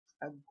be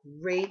a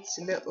great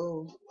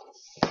little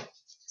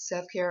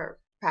self-care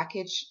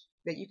package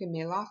that you can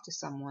mail off to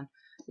someone.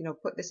 You know,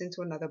 put this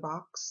into another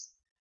box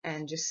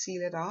and just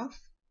seal it off.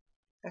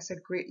 That's a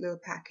great little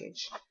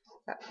package.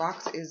 That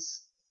box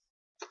is,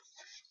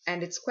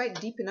 and it's quite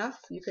deep enough,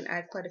 you can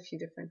add quite a few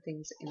different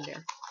things in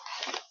there.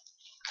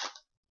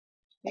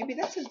 Maybe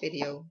that's a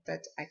video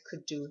that I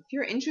could do. If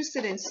you're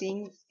interested in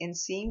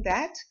seeing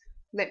that,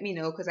 let me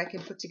know, because I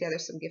can put together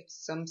some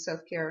gifts, some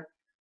self-care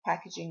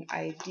packaging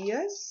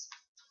ideas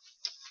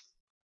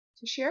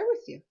to share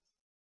with you.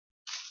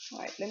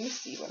 Alright, let me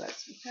see what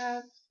else we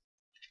have.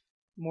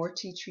 More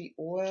tea tree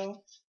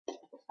oil.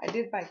 I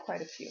did buy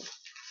quite a few.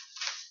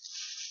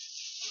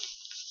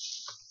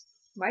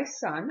 My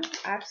son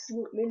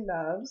absolutely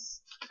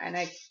loves, and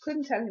I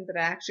couldn't tell him that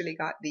I actually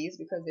got these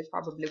because they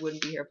probably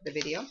wouldn't be here for the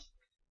video,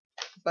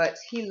 but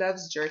he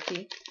loves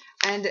jerky.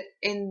 And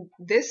in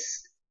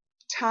this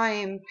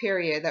time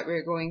period that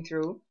we're going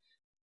through,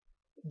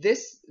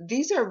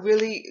 these are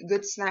really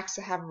good snacks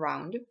to have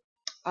around.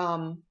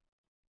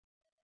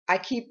 I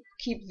keep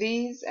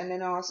these, and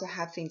then I also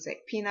have things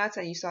like peanuts,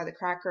 and you saw the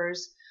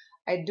crackers.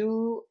 I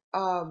do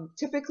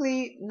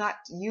typically not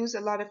use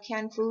a lot of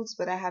canned foods,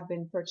 but I have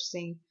been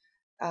purchasing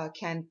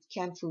canned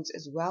foods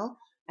as well.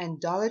 And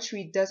Dollar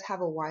Tree does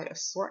have a wide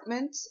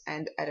assortment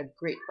and at a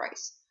great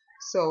price.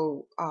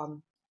 So,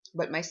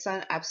 but my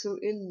son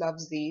absolutely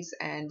loves these,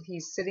 and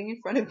he's sitting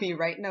in front of me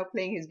right now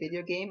playing his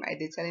video game. I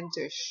did tell him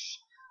to shh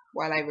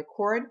while I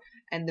record,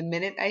 and the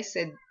minute I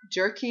said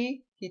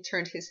jerky, he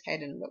turned his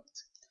head and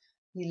looked.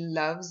 He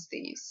loves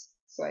these,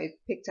 so I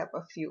picked up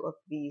a few of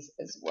these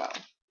as well.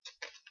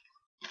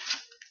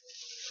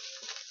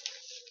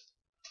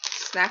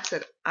 Snacks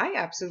that I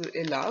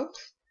absolutely love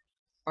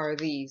are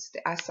these,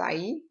 the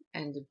acai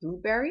and the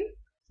blueberry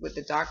with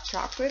the dark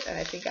chocolate, and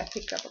I think I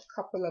picked up a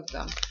couple of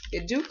them. They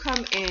do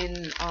come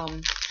in,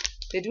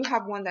 they do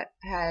have one that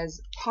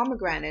has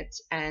pomegranate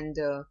and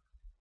the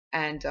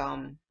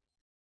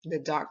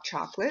dark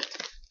chocolate,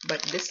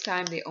 but this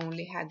time they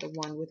only had the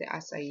one with the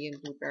acai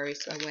and blueberry,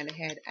 so I went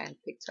ahead and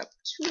picked up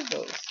 2 of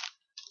those.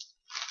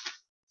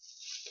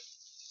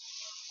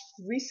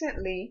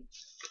 Recently,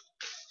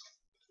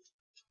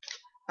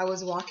 I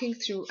was walking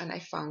through and I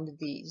found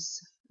these.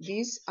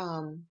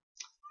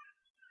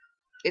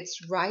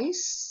 It's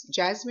rice,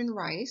 jasmine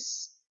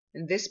rice,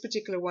 and this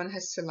particular one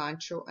has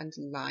cilantro and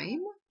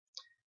lime.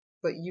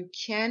 But you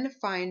can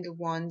find the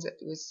ones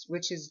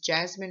which is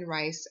jasmine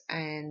rice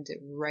and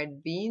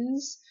red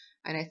beans,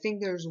 and I think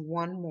there's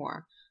one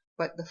more.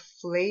 But the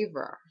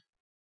flavor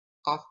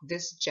of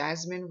this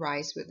jasmine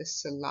rice with the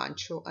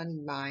cilantro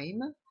and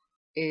lime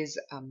is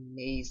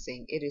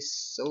amazing. It is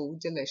so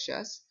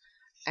delicious,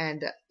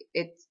 and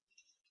it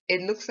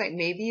looks like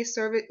maybe a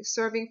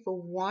serving for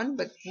one,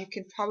 but you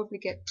can probably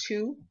get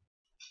two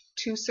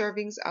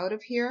servings out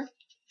of here,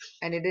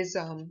 and it is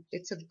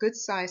it's a good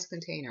size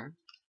container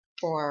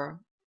for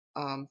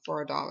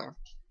 $1.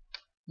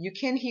 You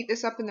can heat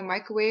this up in the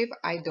microwave.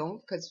 I don't,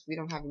 because we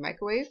don't have a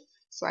microwave,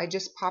 so I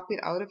just pop it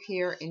out of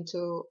here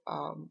into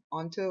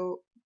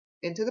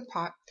the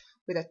pot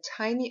with a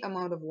tiny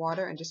amount of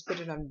water and just put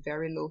it on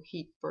very low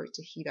heat for it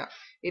to heat up.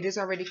 It is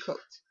already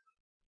cooked,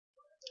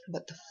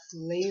 but the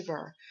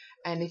flavor,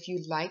 and if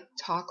you like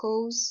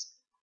tacos,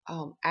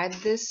 add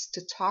this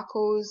to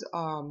tacos.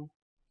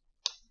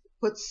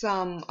 Put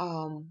some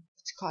what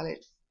you call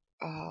it,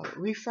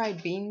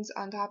 refried beans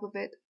on top of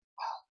it.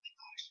 Oh my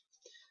gosh,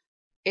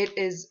 it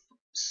is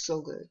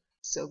so good,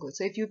 so good.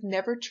 So if you've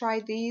never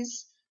tried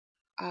these,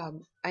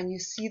 and you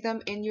see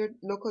them in your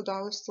local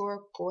dollar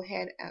store, go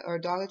ahead, or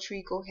Dollar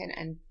Tree, go ahead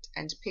and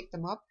pick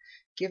them up.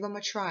 Give them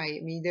a try. I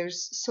mean,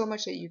 there's so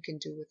much that you can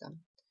do with them.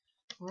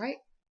 All right,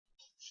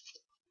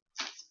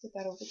 put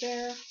that over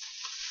there.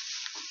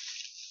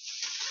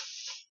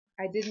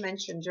 I did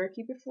mention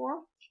jerky before.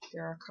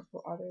 There are a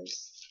couple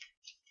others.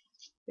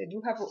 They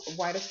do have a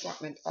wide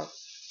assortment of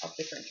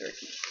different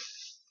jerky.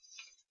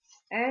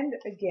 And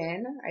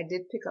again, I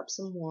did pick up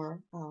some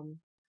more.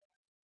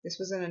 This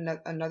was in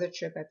another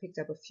trip. I picked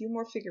up a few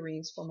more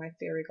figurines for my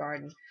fairy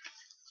garden,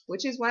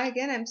 which is why,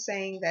 again, I'm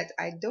saying that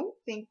I don't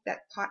think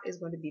that pot is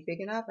going to be big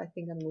enough. I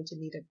think I'm going to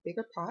need a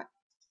bigger pot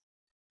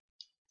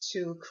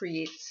to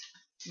create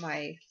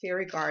my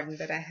fairy garden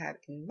that I have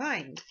in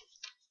mind.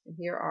 And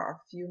here are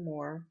a few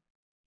more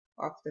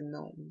of the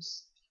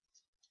gnomes.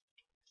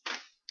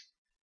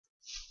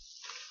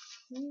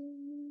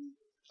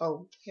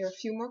 Oh, here are a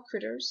few more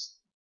critters.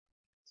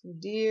 Some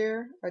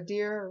deer, a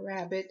deer, a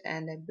rabbit,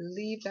 and I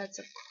believe that's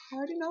a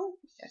cardinal.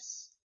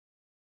 Yes.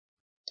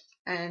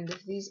 And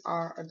these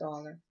are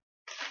 $1.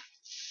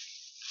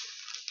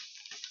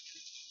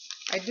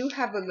 I do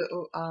have a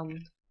little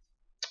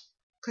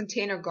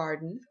container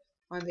garden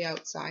on the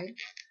outside,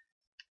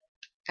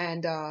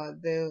 and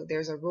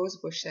there's a rose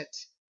bush that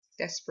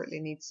desperately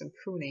needs some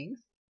pruning,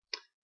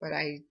 but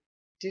I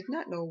did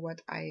not know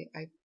what I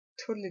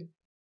totally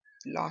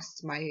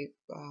lost my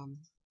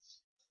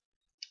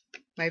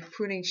my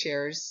pruning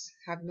shears.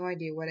 Have no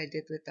idea what I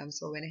did with them,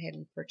 so I went ahead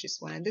and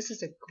purchased one. And this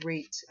is a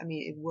great, I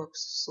mean, it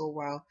works so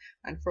well,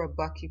 and for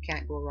 $1 you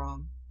can't go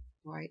wrong,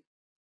 right?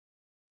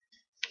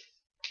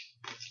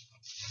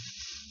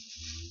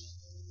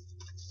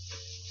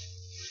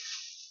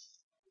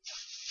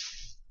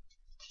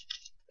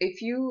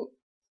 If you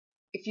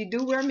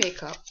do wear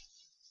makeup,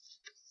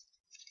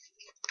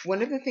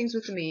 one of the things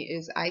with me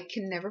is I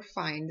can never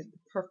find the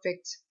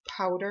perfect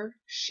powder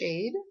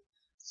shade.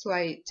 So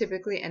I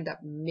typically end up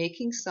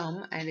making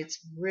some, and it's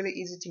really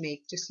easy to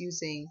make just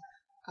using,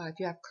 if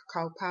you have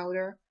cacao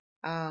powder,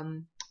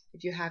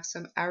 if you have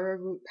some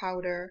arrowroot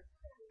powder,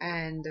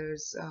 and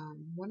there's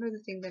one other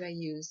thing that I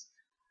use.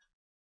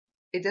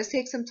 It does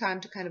take some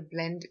time to kind of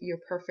blend your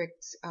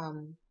perfect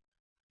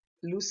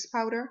loose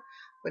powder,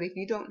 but if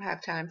you don't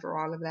have time for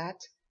all of that,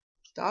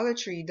 Dollar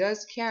Tree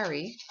does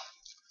carry.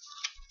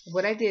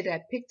 What I did,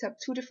 I picked up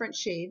 2 different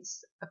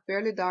shades, a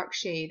fairly dark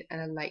shade and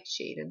a light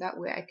shade, and that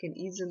way I can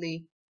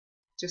easily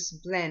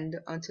just blend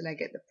until I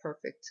get the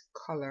perfect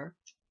color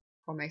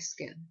for my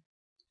skin,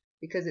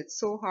 because it's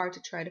so hard to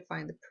try to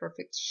find the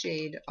perfect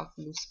shade of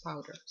loose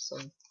powder. So,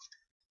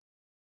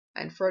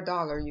 and for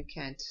 $1 you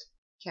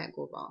can't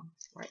go wrong,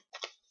 right?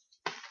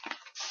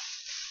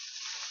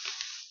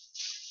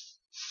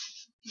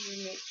 Let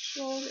me make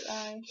sure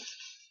that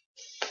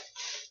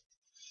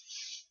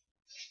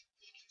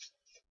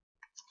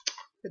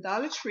the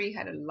Dollar Tree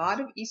had a lot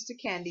of Easter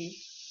candy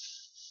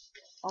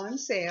on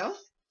sale.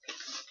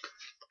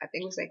 I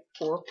think it was like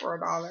 4 for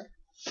 $1.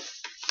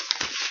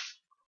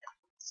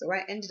 So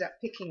I ended up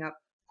picking up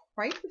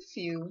quite a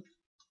few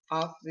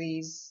of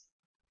these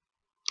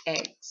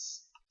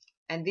eggs.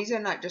 And these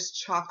are not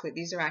just chocolate,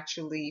 these are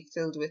actually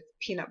filled with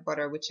peanut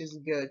butter, which is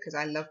good because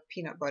I love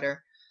peanut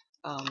butter.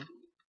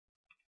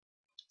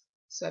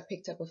 So I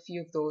picked up a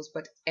few of those,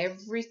 but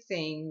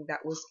everything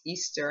that was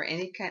Easter,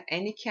 any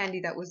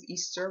candy that was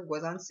Easter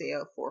was on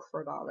sale for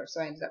 $1. So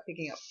I ended up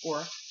picking up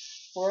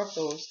four of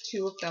those,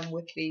 2 of them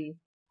with the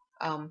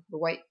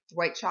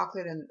white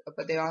chocolate,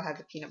 but they all had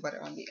the peanut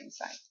butter on the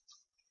inside.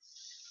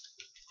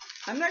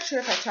 I'm not sure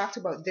if I talked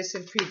about this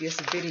in previous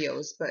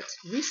videos, but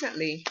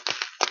recently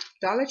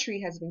Dollar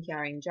Tree has been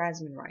carrying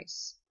jasmine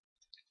rice.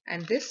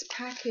 And this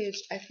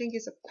package, I think,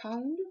 is a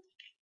pound.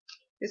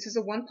 This is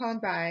a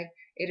 1-pound bag.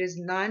 It is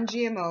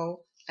non-GMO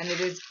and it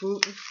is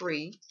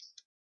gluten-free.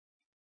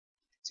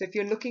 So if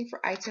you're looking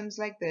for items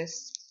like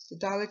this, the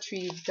Dollar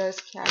Tree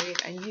does carry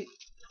it, and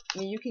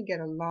you can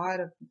get a lot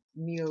of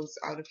meals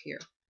out of here.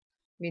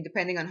 I mean,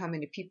 depending on how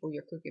many people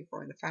you're cooking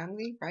for in the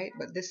family, right?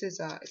 But this is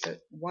it's a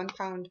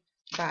 1-pound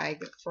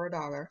bag for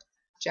 $1.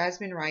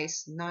 Jasmine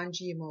rice,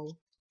 non-GMO,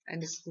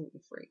 and it's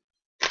gluten-free.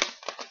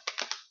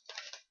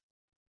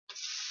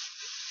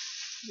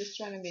 Just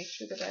trying to make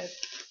sure that I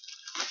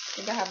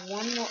think I have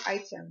one more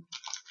item.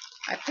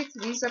 I picked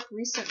these up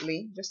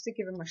recently just to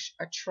give them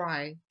a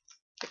try.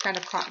 It kind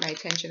of caught my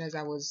attention as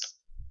I was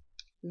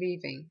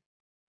leaving.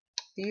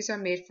 These are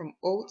made from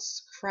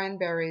oats,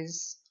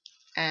 cranberries,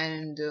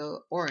 and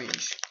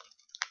orange.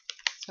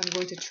 So I'm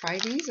going to try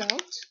these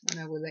out, and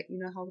I will let you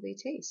know how they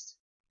taste.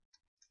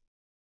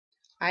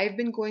 I've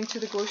been going to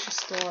the grocery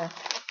store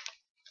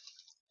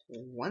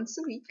once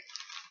a week.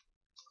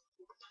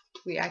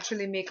 We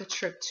actually make a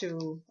trip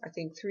to, I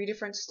think, 3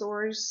 different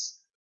stores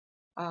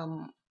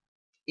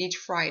each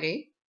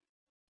Friday,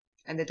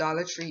 and the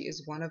Dollar Tree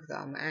is one of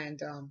them. And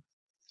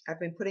I've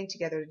been putting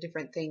together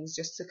different things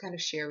just to kind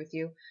of share with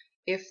you.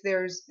 If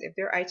there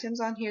are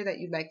items on here that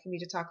you'd like for me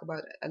to talk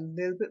about a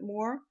little bit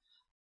more,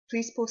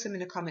 please post them in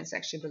the comment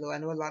section below. I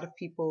know a lot of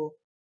people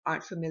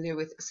aren't familiar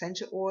with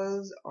essential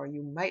oils, or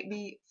you might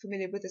be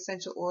familiar with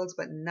essential oils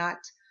but not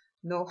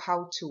know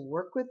how to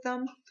work with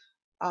them,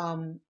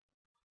 um,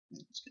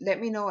 let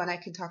me know and I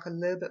can talk a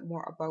little bit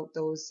more about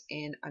those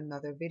in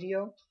another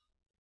video.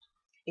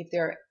 If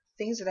there are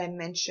things that I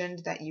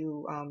mentioned that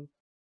you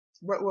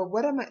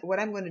what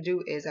I'm going to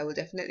do is I will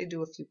definitely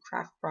do a few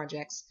craft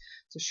projects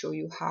to show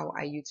you how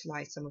I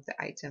utilize some of the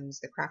items,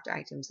 the craft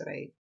items that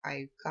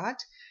I got,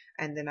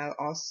 and then I'll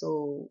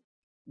also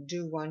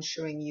do one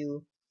showing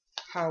you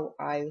how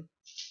I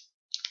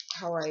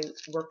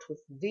worked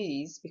with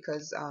these,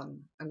 because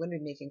I'm going to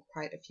be making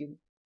quite a few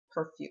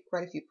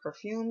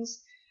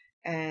perfumes,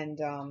 and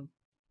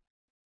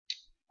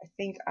I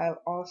think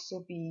I'll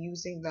also be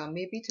using them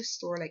maybe to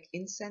store like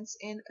incense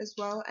in as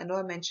well. I know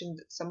I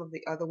mentioned some of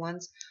the other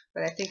ones,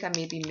 but I think I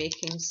may be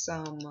making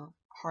some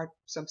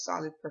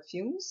solid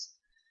perfumes.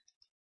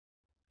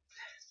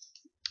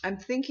 I'm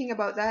thinking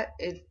about that.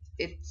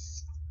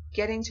 It's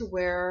getting to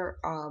where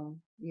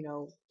you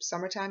know,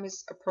 summertime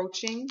is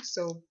approaching,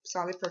 so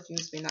solid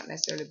perfumes may not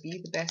necessarily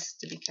be the best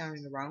to be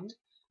carrying around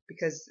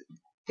because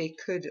they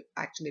could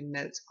actually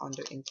melt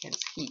under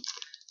intense heat.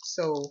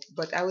 So,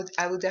 but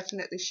I will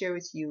definitely share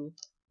with you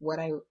what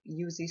I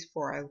use these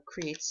for. I'll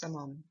create some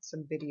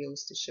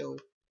videos to show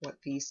what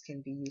these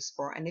can be used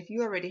for. And if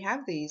you already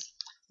have these,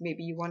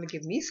 maybe you want to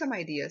give me some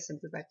ideas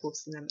simply by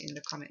posting them in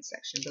the comment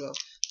section below.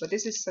 But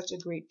this is such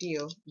a great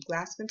deal.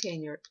 Glass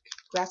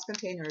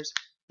containers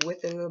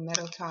with a little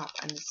metal top,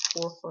 and it's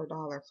 4 for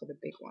 $1 for the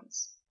big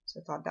ones. So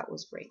I thought that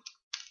was great.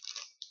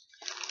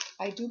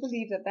 I do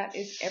believe that that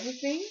is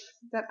everything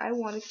that I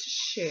wanted to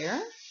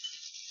share.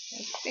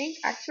 I think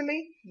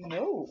actually,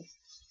 no,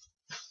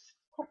 a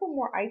couple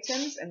more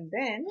items and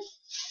then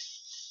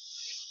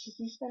we'll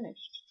be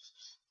finished.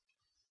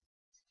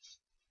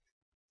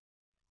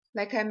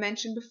 Like I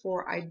mentioned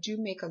before, I do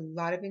make a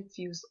lot of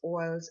infused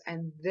oils,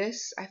 and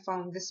this, I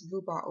found this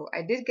blue bottle.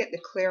 I did get the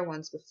clear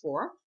ones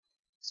before,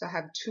 so I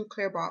have 2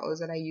 clear bottles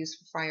that I use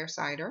for fire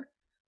cider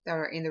that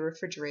are in the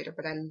refrigerator,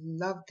 but I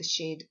love the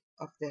shade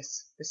of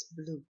this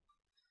blue.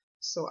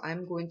 So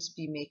I'm going to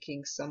be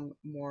making some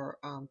more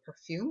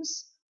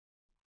perfumes,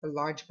 a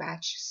large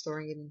batch,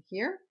 storing it in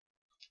here,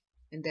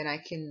 and then I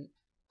can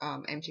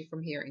empty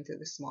from here into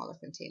the smaller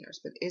containers.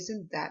 But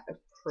isn't that a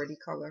pretty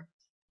color?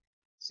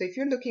 So if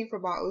you're looking for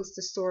bottles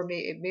to store,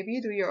 maybe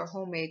you do your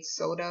homemade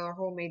soda or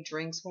homemade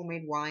drinks,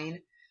 homemade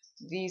wine,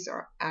 these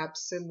are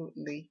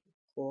absolutely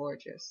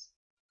gorgeous.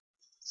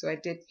 So I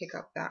did pick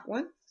up that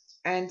one.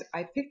 And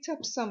I picked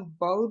up some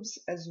bulbs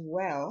as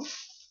well,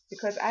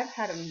 because I've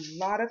had a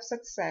lot of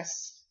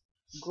success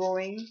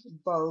growing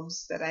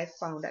bulbs that I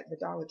found at the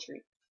Dollar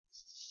Tree.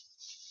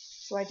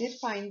 So I did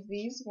find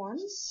these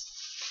ones.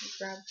 Let me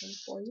grab them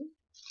for you.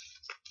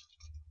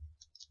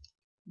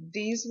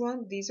 These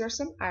are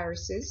some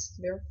irises.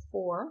 They're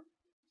 4.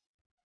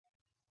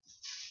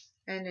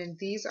 And then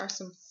these are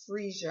some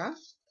freesia.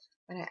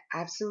 And I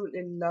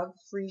absolutely love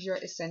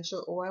freesia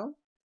essential oil.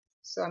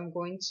 So I'm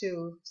going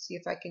to see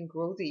if I can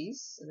grow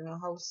these. I don't know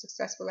how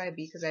successful I'll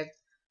be because I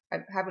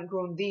haven't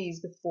grown these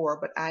before,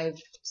 but I've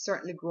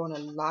certainly grown a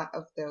lot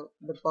of the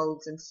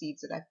bulbs and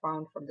seeds that I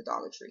found from the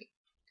Dollar Tree.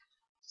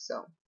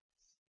 So,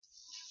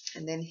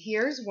 and then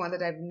here's one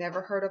that I've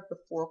never heard of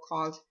before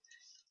called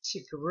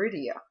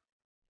Tigridia.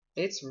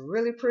 It's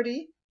really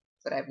pretty,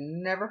 but I've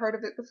never heard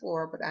of it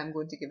before, but I'm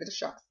going to give it a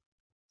shot.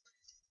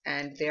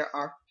 And there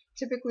are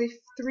typically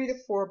 3 to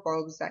 4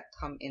 bulbs that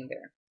come in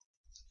there.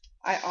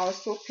 I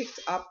also picked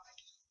up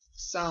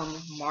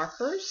some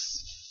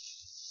markers.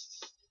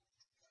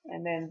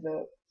 And then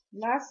the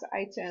last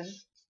item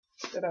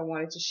that I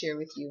wanted to share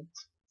with you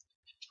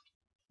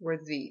were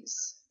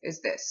these.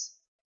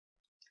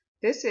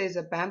 This is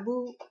a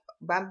bamboo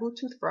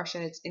toothbrush,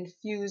 and it's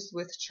infused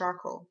with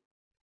charcoal.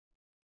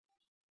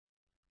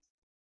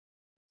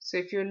 So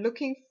if you're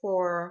looking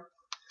for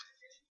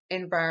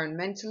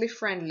environmentally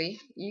friendly,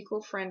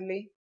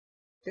 eco-friendly,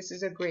 this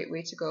is a great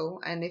way to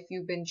go. And if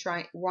you've been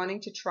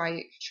wanting to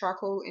try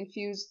charcoal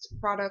infused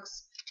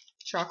products,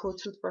 charcoal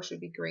toothbrush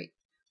would be great.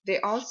 They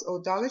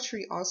also, Dollar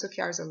Tree also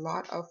carries a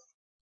lot of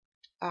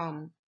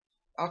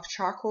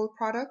charcoal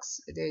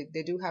products.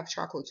 They do have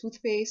charcoal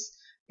toothpaste.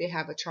 They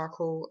have a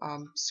charcoal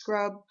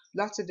scrub,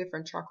 lots of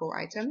different charcoal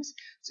items.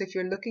 So if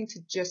you're looking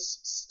to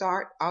just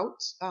start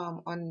out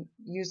on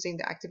using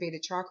the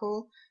activated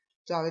charcoal,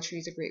 Dollar Tree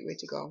is a great way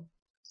to go.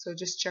 So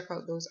just check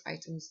out those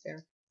items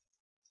there.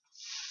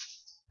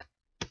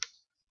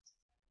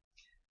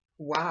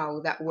 Wow,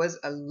 that was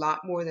a lot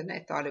more than I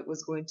thought it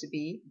was going to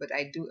be, but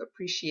I do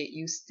appreciate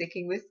you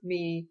sticking with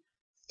me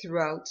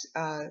throughout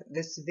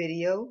this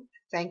video.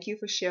 Thank you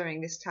for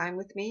sharing this time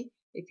with me.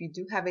 If you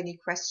do have any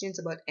questions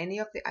about any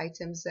of the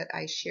items that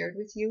I shared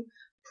with you,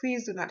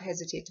 please do not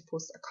hesitate to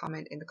post a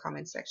comment in the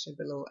comment section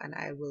below, and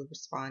I will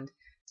respond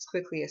as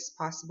quickly as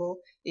possible.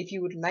 If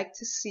you would like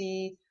to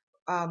see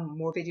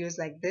more videos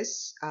like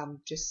this,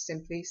 just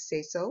simply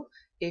say so.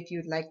 If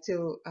you'd like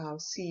to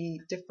see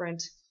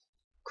different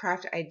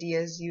craft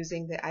ideas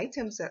using the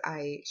items that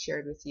I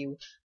shared with you,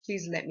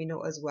 please let me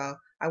know as well.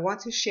 I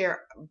want to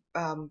share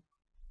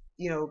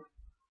you know,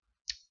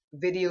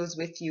 videos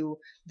with you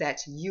that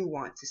you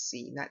want to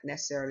see, not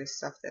necessarily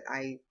stuff that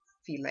I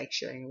feel like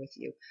sharing with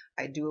you.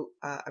 I do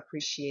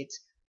appreciate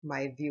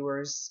my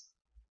viewers'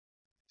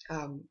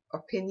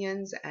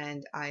 opinions,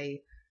 and I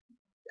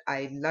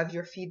love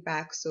your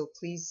feedback. So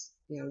please,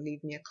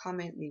 leave me a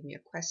comment, leave me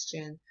a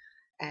question,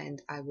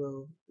 and I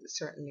will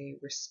certainly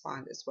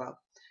respond as well.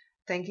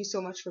 Thank you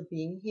so much for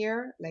being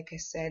here. Like I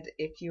said,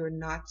 if you're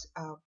not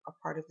a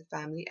part of the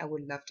family, I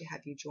would love to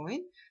have you join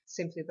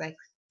simply by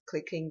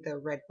clicking the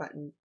red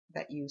button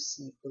that you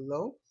see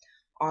below.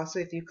 Also,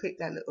 if you click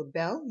that little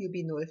bell, you'll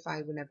be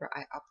notified whenever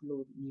I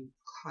upload new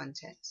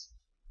content.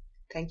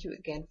 Thank you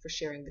again for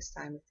sharing this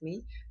time with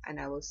me, and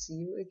I will see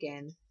you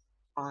again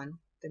on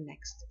the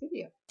next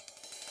video.